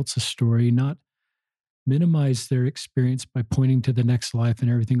somebody else's story, not minimize their experience by pointing to the next life and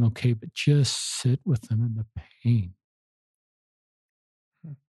everything okay, but just sit with them in the pain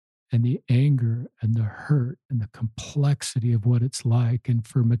and the anger and the hurt and the complexity of what it's like. And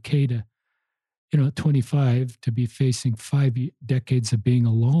for Makeda, at 25, to be facing 5 decades of being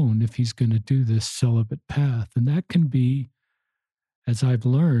alone if he's going to do this celibate path. And that can be, as I've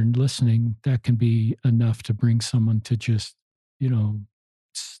learned listening, that can be enough to bring someone to just,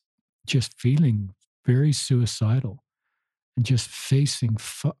 just feeling very suicidal and just facing,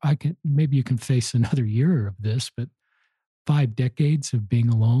 maybe you can face another year of this, but 5 decades of being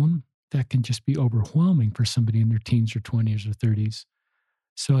alone, that can just be overwhelming for somebody in their teens or 20s or 30s.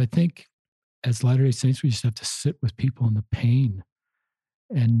 So I think as Latter day Saints, we just have to sit with people in the pain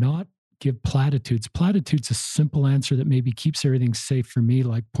and not give platitudes. Platitudes, a simple answer that maybe keeps everything safe for me,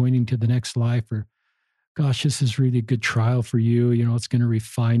 like pointing to the next life or, gosh, this is really a good trial for you. You know, it's going to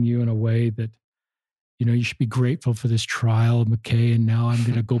refine you in a way that, you know, you should be grateful for this trial, McKay. And now I'm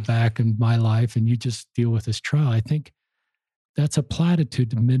going to go back in my life and you just deal with this trial. I think that's a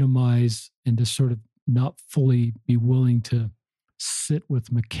platitude to minimize and to sort of not fully be willing to sit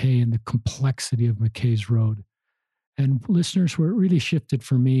with McKay and the complexity of McKay's road. And listeners, where it really shifted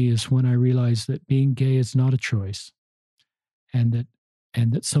for me is when I realized that being gay is not a choice, and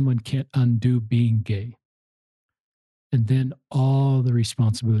that someone can't undo being gay. And then all the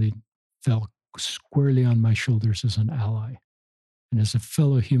responsibility fell squarely on my shoulders as an ally and as a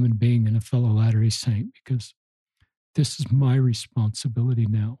fellow human being and a fellow Latter-day Saint, because this is my responsibility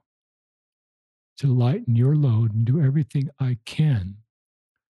now to lighten your load and do everything I can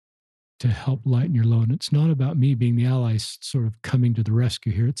to help lighten your load. And it's not about me being the ally sort of coming to the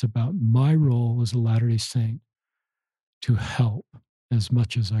rescue here. It's about my role as a Latter-day Saint to help as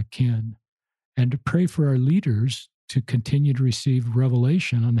much as I can and to pray for our leaders to continue to receive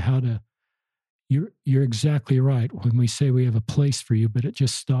revelation on how to. You're exactly right when we say we have a place for you, but it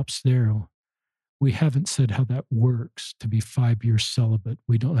just stops there. We haven't said how that works to be 5 years celibate.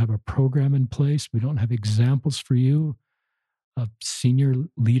 We don't have a program in place. We don't have examples for you of senior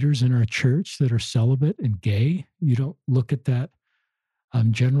leaders in our church that are celibate and gay. You don't look at that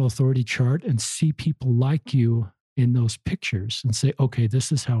general authority chart and see people like you in those pictures and say, okay,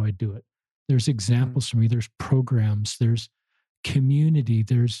 this is how I do it. There's examples for me. There's programs. There's community.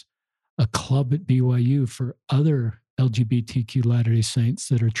 There's a club at BYU for other LGBTQ Latter-day Saints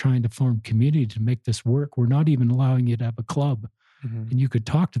that are trying to form community to make this work. We're not even allowing you to have a club. Mm-hmm. And you could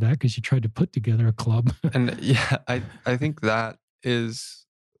talk to that because you tried to put together a club. And yeah, I think that is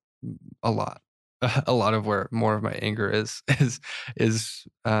a lot. A lot of where more of my anger is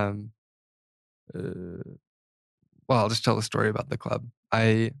uh, well, I'll just tell the story about the club.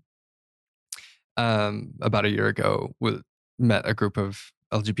 I about a year ago met a group of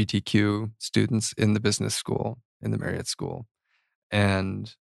LGBTQ students in the business school, in the Marriott School,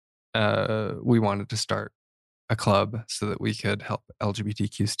 and we wanted to start a club so that we could help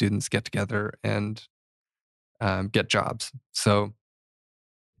LGBTQ students get together and get jobs. So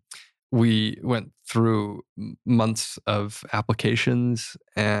we went through months of applications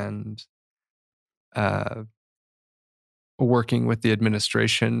and uh, working with the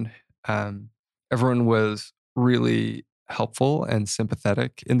administration. Everyone was really helpful and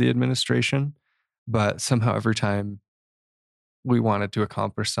sympathetic in the administration, but somehow every time we wanted to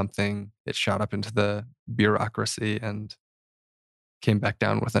accomplish something, it shot up into the bureaucracy and came back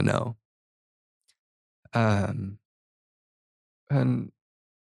down with a no. Um, and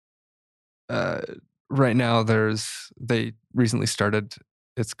uh, right now, they recently started.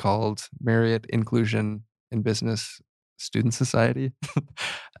 It's called Marriott Inclusion in Business Student Society,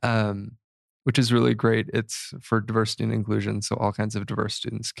 um, which is really great. It's for diversity and inclusion, so all kinds of diverse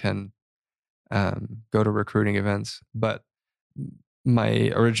students can go to recruiting events. But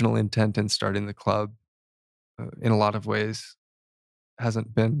my original intent in starting the club, in a lot of ways,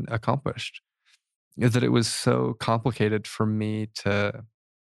 hasn't been accomplished. Is that it was so complicated for me to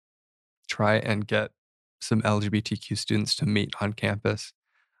try and get some LGBTQ students to meet on campus,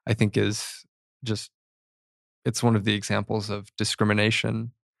 I think is just it's one of the examples of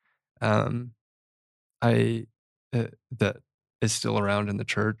discrimination um, I that is still around in the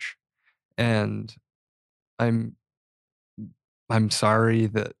church, and I'm I'm sorry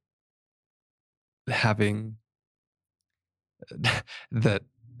that having that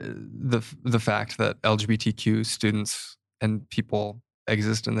the fact that LGBTQ students and people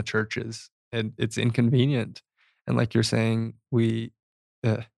exist in the churches and it's inconvenient, and like you're saying,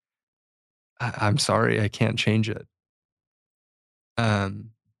 uh, I'm sorry, I can't change it. Um,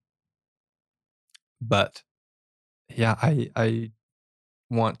 but yeah, I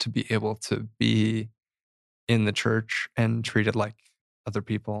want to be able to be in the church and treated like other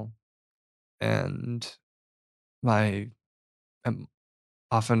people. And I am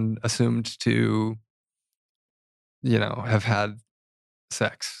often assumed to, have had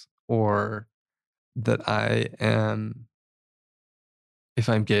sex or that I am, if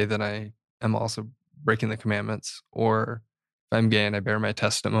I'm gay, then I am also breaking the commandments. Or if I'm gay and I bear my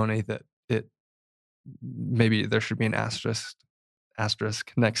testimony, that it maybe there should be an asterisk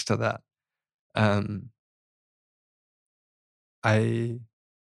next to that. Um, I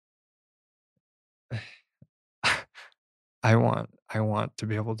I want to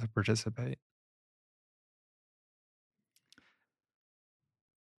be able to participate.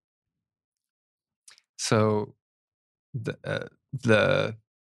 So the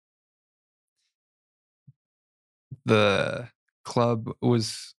the club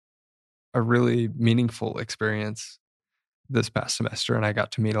was a really meaningful experience this past semester, and I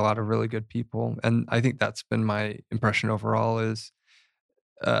got to meet a lot of really good people. And I think that's been my impression overall. Is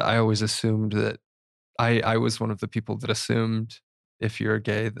I always assumed that I was one of the people that assumed if you're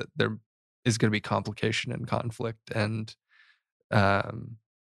gay that there is going to be complication and conflict, and um,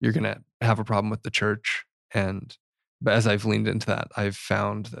 you're going to have a problem with the church. And but as I've leaned into that, I've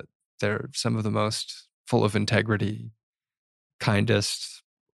found that they're some of the most full of integrity, kindest,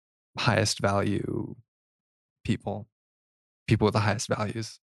 highest value people, people with the highest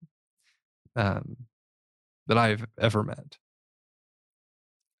values um, that I've ever met.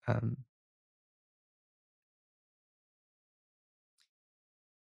 Um,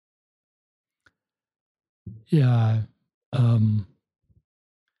 Yeah. Um,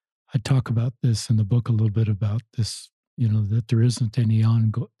 I talk about this in the book a little bit about this, that there isn't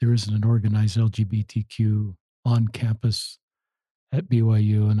an organized LGBTQ on campus at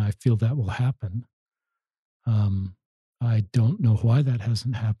BYU, and I feel that will happen. Um, I don't know why that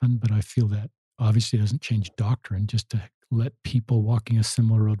hasn't happened, but I feel that obviously doesn't change doctrine just to let people walking a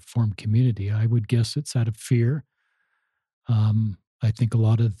similar road form community. I would guess it's out of fear. I think a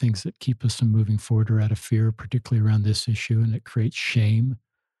lot of the things that keep us from moving forward are out of fear, particularly around this issue, and it creates shame.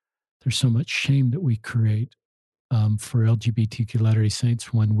 There's so much shame that we create for LGBTQ Latter-day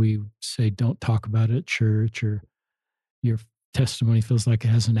Saints when we say don't talk about it at church, or your testimony feels like it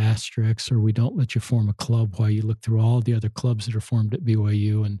has an asterisk, or we don't let you form a club while you look through all the other clubs that are formed at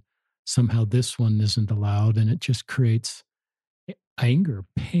BYU, and somehow this one isn't allowed, and it just creates anger,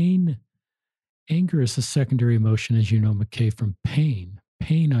 pain. Anger is a secondary emotion, as you know, McKay, from pain.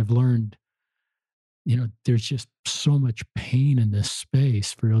 Pain, I've learned, there's just so much pain in this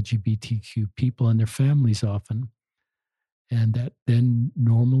space for LGBTQ people and their families often. And that then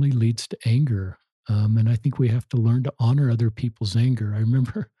normally leads to anger. And I think we have to learn to honor other people's anger. I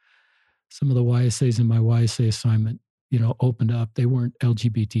remember some of the YSAs in my YSA assignment, opened up. They weren't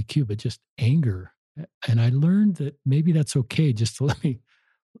LGBTQ, but just anger. And I learned that maybe that's okay just to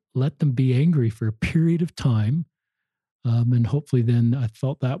let them be angry for a period of time. And hopefully then I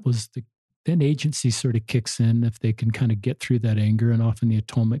felt that was then agency sort of kicks in if they can kind of get through that anger. And often the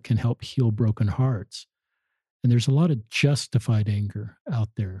atonement can help heal broken hearts. And there's a lot of justified anger out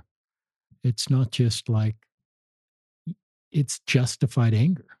there. It's not just like, it's justified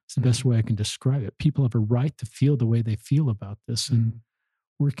anger. It's the best way I can describe it. People have a right to feel the way they feel about this. And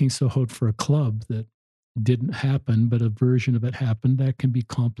working so hard for a club that didn't happen, but a version of it happened, that can be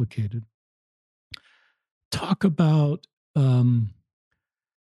complicated. Talk about, you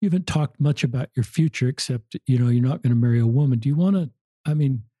haven't talked much about your future, except, you're not going to marry a woman. Do you want to, I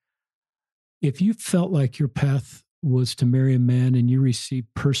mean, if you felt like your path was to marry a man and you received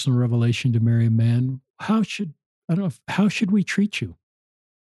personal revelation to marry a man, I don't know, how should we treat you?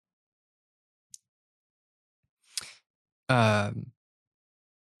 um,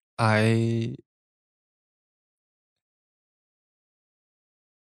 I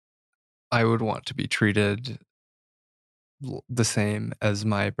I would want to be treated the same as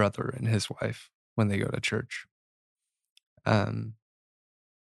my brother and his wife when they go to church. Um,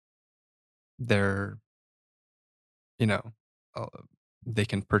 they're, you know, uh, they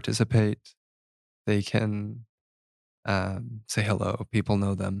can participate, they can say hello, people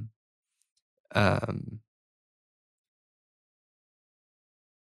know them. Um,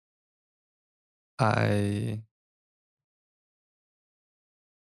 I,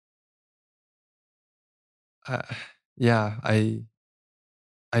 uh, yeah, I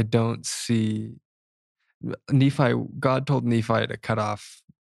don't see Nephi. God told Nephi to cut off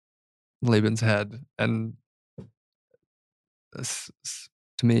Laban's head, and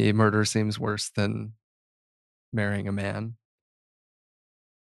to me, murder seems worse than marrying a man.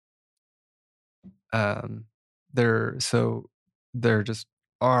 Um, there, so there just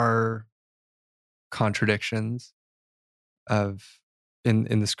are contradictions of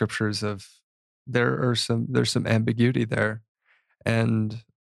in the scriptures of there's some ambiguity there, and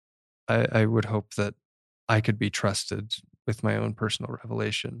I would hope that I could be trusted with my own personal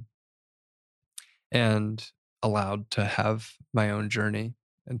revelation and allowed to have my own journey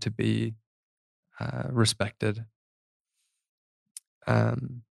and to be respected.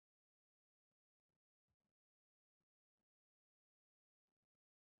 Um,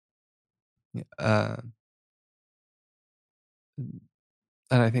 uh,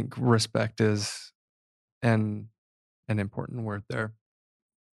 and I think respect is an an important word there.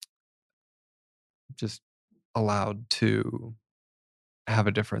 Just allowed to have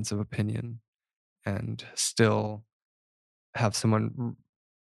a difference of opinion and still have someone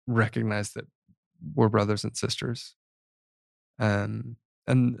recognize that we're brothers and sisters. And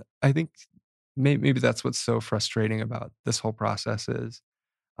I think maybe that's what's so frustrating about this whole process is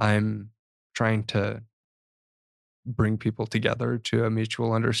I'm trying to bring people together to a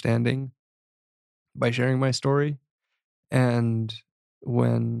mutual understanding by sharing my story. And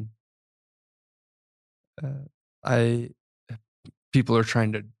when uh, I people are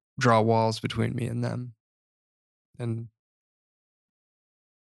trying to draw walls between me and them, and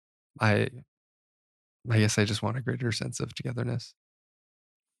I I guess I just want a greater sense of togetherness.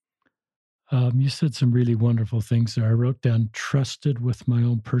 You said some really wonderful things there. I wrote down trusted with my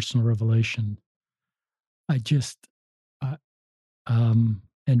own personal revelation. I just, uh,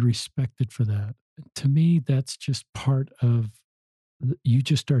 and respected for that. To me, that's just part of, you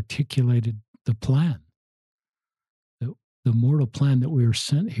just articulated the plan. The, the mortal plan that we were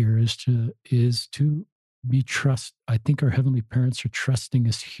sent here is to be trust. I think our heavenly parents are trusting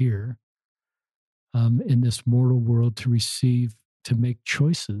us here in this mortal world to receive, to make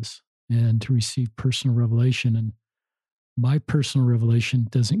choices and to receive personal revelation. And my personal revelation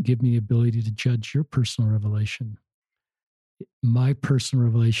doesn't give me the ability to judge your personal revelation. My personal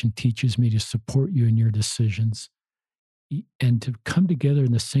revelation teaches me to support you in your decisions and to come together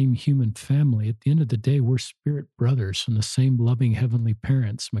in the same human family. At the end of the day, we're spirit brothers from the same loving heavenly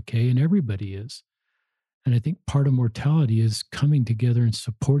parents, McKay, and everybody is. And I think part of mortality is coming together and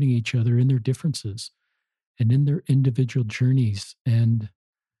supporting each other in their differences and in their individual journeys, and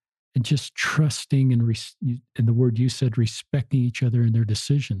just trusting and the word you said, respecting each other in their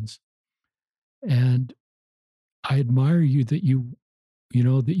decisions. And I admire you that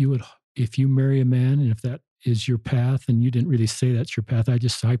that you would, if you marry a man and if that is your path, and you didn't really say that's your path, I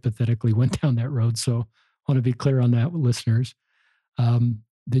just hypothetically went down that road. So I want to be clear on that with listeners,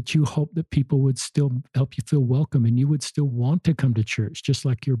 that you hope that people would still help you feel welcome and you would still want to come to church just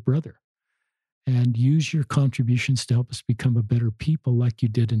like your brother, and use your contributions to help us become a better people like you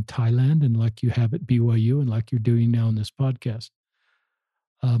did in Thailand and like you have at BYU and like you're doing now in this podcast.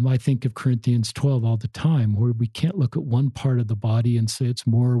 I think of Corinthians 12 all the time, where we can't look at one part of the body and say it's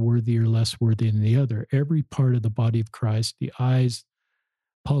more worthy or less worthy than the other. Every part of the body of Christ, the eyes,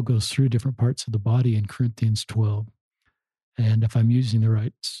 Paul goes through different parts of the body in Corinthians 12. And if I'm using the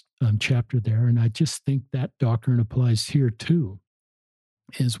right chapter there, and I just think that doctrine applies here too,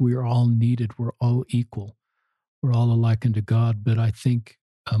 is we're all needed, we're all equal, we're all alike unto God. But I think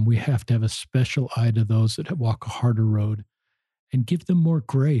we have to have a special eye to those that walk a harder road and give them more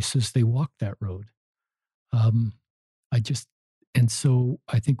grace as they walk that road. Um, I just, and so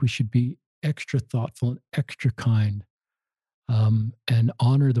I think we should be extra thoughtful and extra kind, and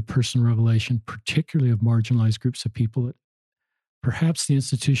honor the personal revelation, particularly of marginalized groups of people that perhaps the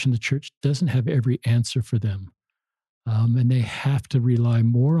institution, the church, doesn't have every answer for them. And they have to rely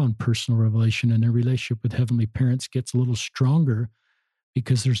more on personal revelation, and their relationship with heavenly parents gets a little stronger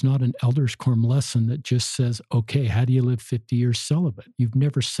because there's not an elders quorum lesson that just says, okay, how do you live 50 years celibate? You've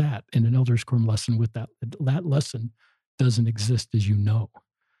never sat in an elders quorum lesson with that. That lesson doesn't exist, as you know.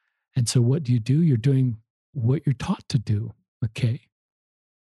 And so what do? You're doing what you're taught to do, okay?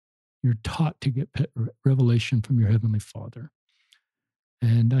 You're taught to get revelation from your heavenly Father.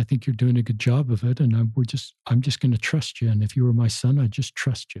 And I think you're doing a good job of it. And I'm just going to trust you. And if you were my son, I'd just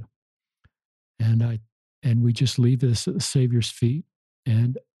trust you. And we just leave this at the Savior's feet.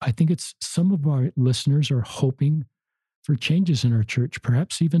 And I think it's some of our listeners are hoping for changes in our church,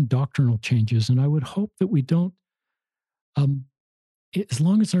 perhaps even doctrinal changes. And I would hope that we don't, as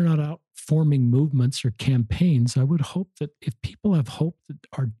long as they're not out forming movements or campaigns, I would hope that if people have hope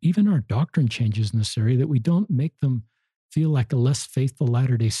that even our doctrine changes in this area, that we don't make them feel like a less faithful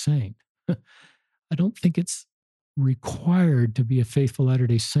Latter-day Saint. I don't think it's required to be a faithful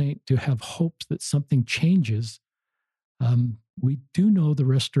Latter-day Saint to have hopes that something changes. We do know the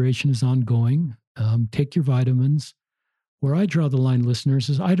restoration is ongoing. Take your vitamins. Where I draw the line, listeners,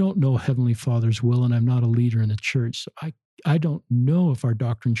 is I don't know Heavenly Father's will, and I'm not a leader in the church. So I don't know if our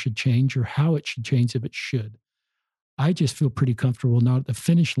doctrine should change or how it should change, if it should. I just feel pretty comfortable now at the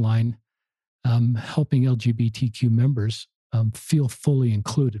finish line, helping LGBTQ members feel fully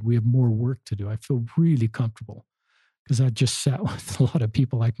included. We have more work to do. I feel really comfortable because I've just sat with a lot of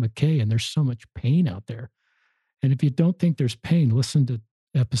people like McKay, and there's so much pain out there. And if you don't think there's pain, listen to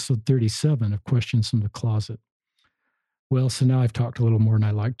episode 37 of Questions from the Closet. Well, so now I've talked a little more than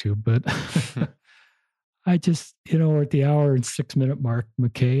I like to, but I just, we're at the hour and 6-minute mark.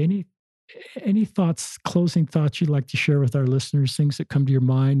 McKay, any thoughts, closing thoughts you'd like to share with our listeners, things that come to your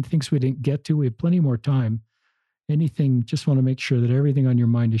mind, things we didn't get to? We have plenty more time. Anything, just want to make sure that everything on your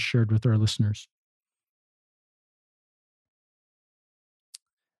mind is shared with our listeners.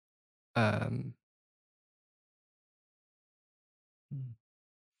 Um,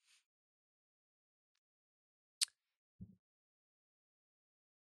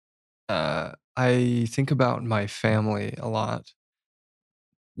 I think about my family a lot,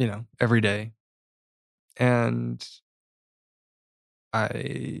 every day. And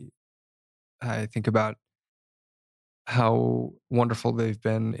I I think about how wonderful they've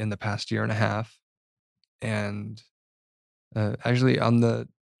been in the past year and a half. And actually, on the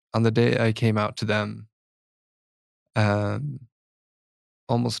day I came out to them, um,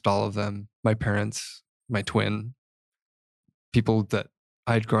 almost all of them, my parents, my twin, people that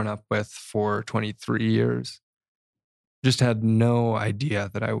I'd grown up with for 23 years, just had no idea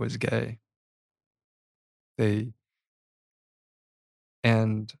that I was gay. They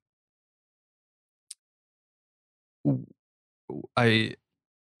and I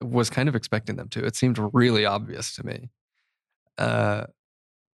was kind of expecting them to. It seemed really obvious to me. Uh,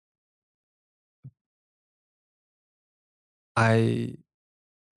 I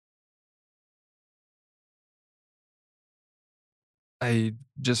I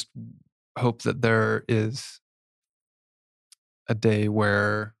just hope that there is a day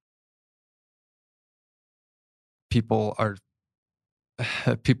where people are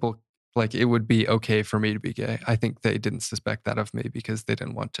people like it would be okay for me to be gay. I think they didn't suspect that of me because they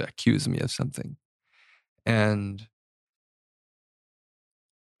didn't want to accuse me of something. And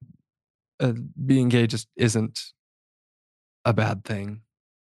uh, being gay just isn't a bad thing.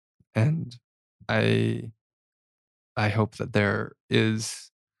 And I I hope that there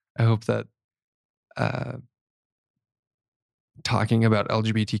is I hope that uh, talking about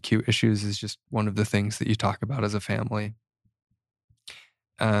LGBTQ issues is just one of the things that you talk about as a family.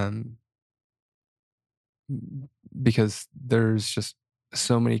 Um, because there's just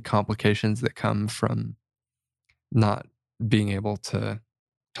so many complications that come from not being able to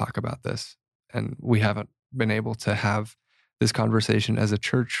talk about this. And we haven't been able to have this conversation as a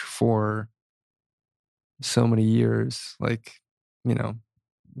church for so many years. Like, you know,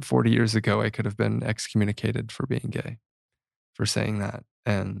 40 years ago, I could have been excommunicated for being gay, for saying that.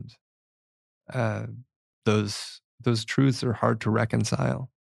 And uh, those truths are hard to reconcile.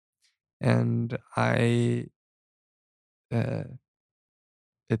 And uh,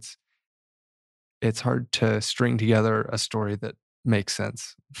 it's it's hard to string together a story that makes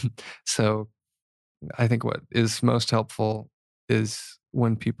sense. So I think what is most helpful is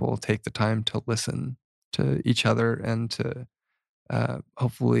when people take the time to listen to each other and to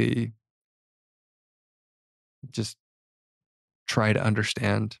hopefully just try to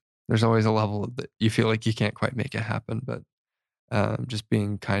understand. There's always a level that you feel like you can't quite make it happen, but just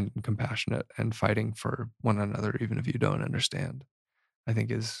being kind and compassionate and fighting for one another, even if you don't understand, I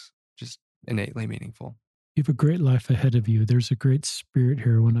think is just innately meaningful. You have a great life ahead of you. There's a great spirit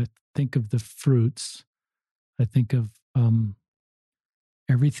here. When I think of the fruits, I think of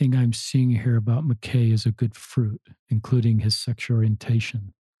everything I'm seeing here about McKay is a good fruit, including his sexual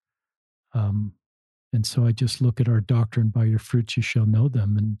orientation. Um, and so I just look at our doctrine, by your fruits you shall know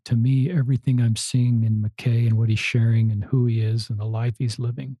them. And to me, everything I'm seeing in McKay and what he's sharing and who he is and the life he's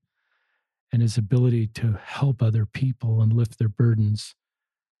living and his ability to help other people and lift their burdens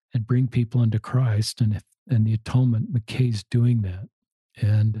and bring people into Christ and the atonement, McKay's doing that.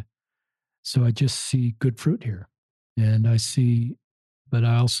 And so I just see good fruit here. And but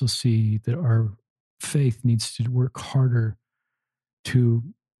I also see that our faith needs to work harder to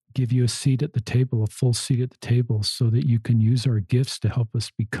give you a seat at the table, a full seat at the table, so that you can use our gifts to help us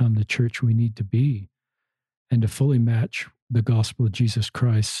become the church we need to be and to fully match the gospel of Jesus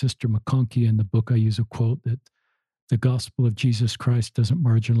Christ. Sister McConkie, in the book, I use a quote that the gospel of Jesus Christ doesn't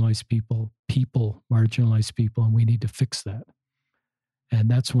marginalize people. People marginalize people, and we need to fix that.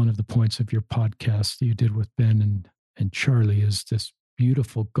 And that's one of the points of your podcast that you did with Ben and Charlie, is this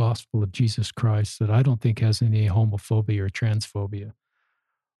beautiful gospel of Jesus Christ that I don't think has any homophobia or transphobia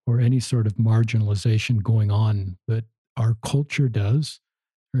or any sort of marginalization going on, but our culture does,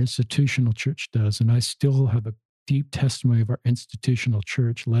 our institutional church does. And I still have a deep testimony of our institutional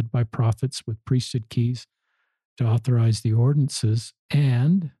church led by prophets with priesthood keys to authorize the ordinances.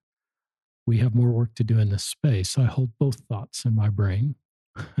 And we have more work to do in this space. I hold both thoughts in my brain.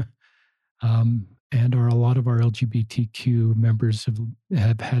 And a lot of our LGBTQ members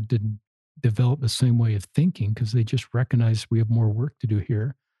have had to develop the same way of thinking because they just recognize we have more work to do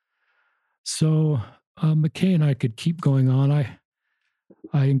here. So McKay and I could keep going on.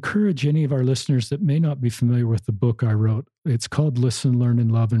 I encourage any of our listeners that may not be familiar with the book I wrote. It's called Listen, Learn,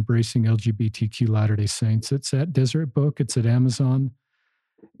 and Love, Embracing LGBTQ Latter-day Saints. It's at Deseret Book. It's at Amazon.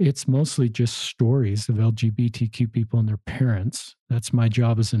 It's mostly just stories of LGBTQ people and their parents. That's my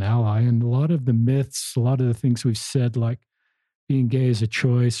job as an ally. And a lot of the myths, a lot of the things we've said, like being gay is a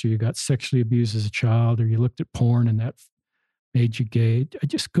choice, or you got sexually abused as a child, or you looked at porn and that made you gay. I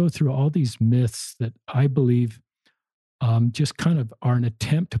just go through all these myths that I believe just kind of are an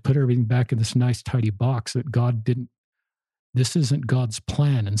attempt to put everything back in this nice, tidy box that God didn't, this isn't God's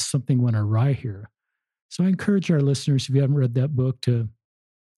plan, and something went awry here. So I encourage our listeners, if you haven't read that book, to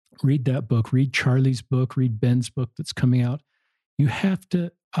read that book, read Charlie's book, read Ben's book that's coming out. You have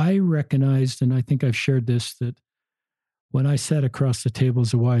to, I recognized, and I think I've shared this, that when I sat across the table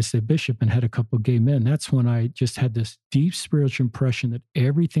as a YSA bishop and had a couple of gay men, that's when I just had this deep spiritual impression that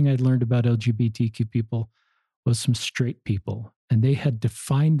everything I'd learned about LGBTQ people was some straight people. And they had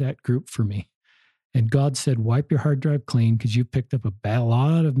defined that group for me. And God said, wipe your hard drive clean because you picked up a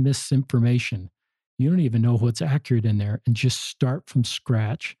lot of misinformation. You don't even know what's accurate in there, and just start from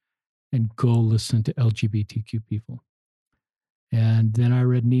scratch and go listen to LGBTQ people. And then I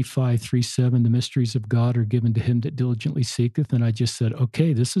read Nephi 3:7, the mysteries of God are given to him that diligently seeketh. And I just said,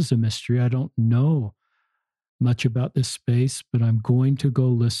 okay, this is a mystery. I don't know much about this space, but I'm going to go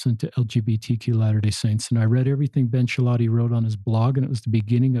listen to LGBTQ Latter-day Saints. And I read everything Ben Shalati wrote on his blog, and it was the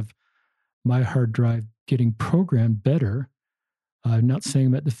beginning of my hard drive getting programmed better. I'm not saying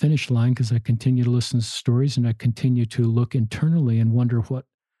I'm at the finish line because I continue to listen to stories and I continue to look internally and wonder what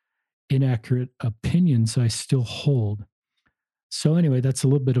inaccurate opinions I still hold. So anyway, that's a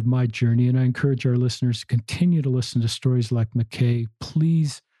little bit of my journey, and I encourage our listeners to continue to listen to stories like McKay.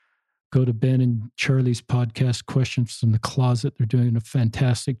 Please go to Ben and Charlie's podcast, Questions from the Closet. They're doing a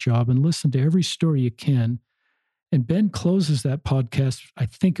fantastic job, and listen to every story you can. And Ben closes that podcast, I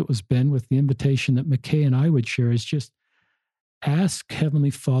think it was Ben, with the invitation that McKay and I would share is just ask Heavenly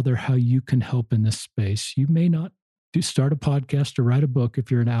Father how you can help in this space. You may not start a podcast or write a book if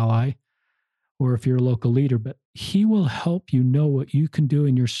you're an ally or if you're a local leader, but he will help you know what you can do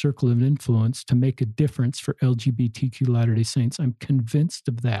in your circle of influence to make a difference for LGBTQ Latter-day Saints. I'm convinced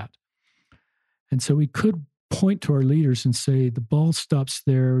of that. And so we could point to our leaders and say, the ball stops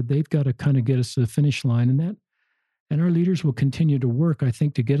there. They've got to kind of get us to the finish line. And our leaders will continue to work, I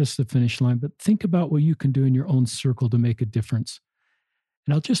think, to get us to the finish line. But think about what you can do in your own circle to make a difference.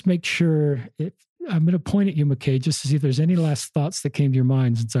 And I'll just make sure, I'm going to point at you, McKay, just to see if there's any last thoughts that came to your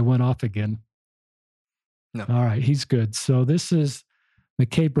mind since I went off again. No. All right, he's good. So this is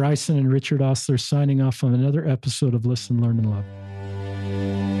McKay Bryson and Richard Ostler signing off on another episode of Listen, Learn, and Love.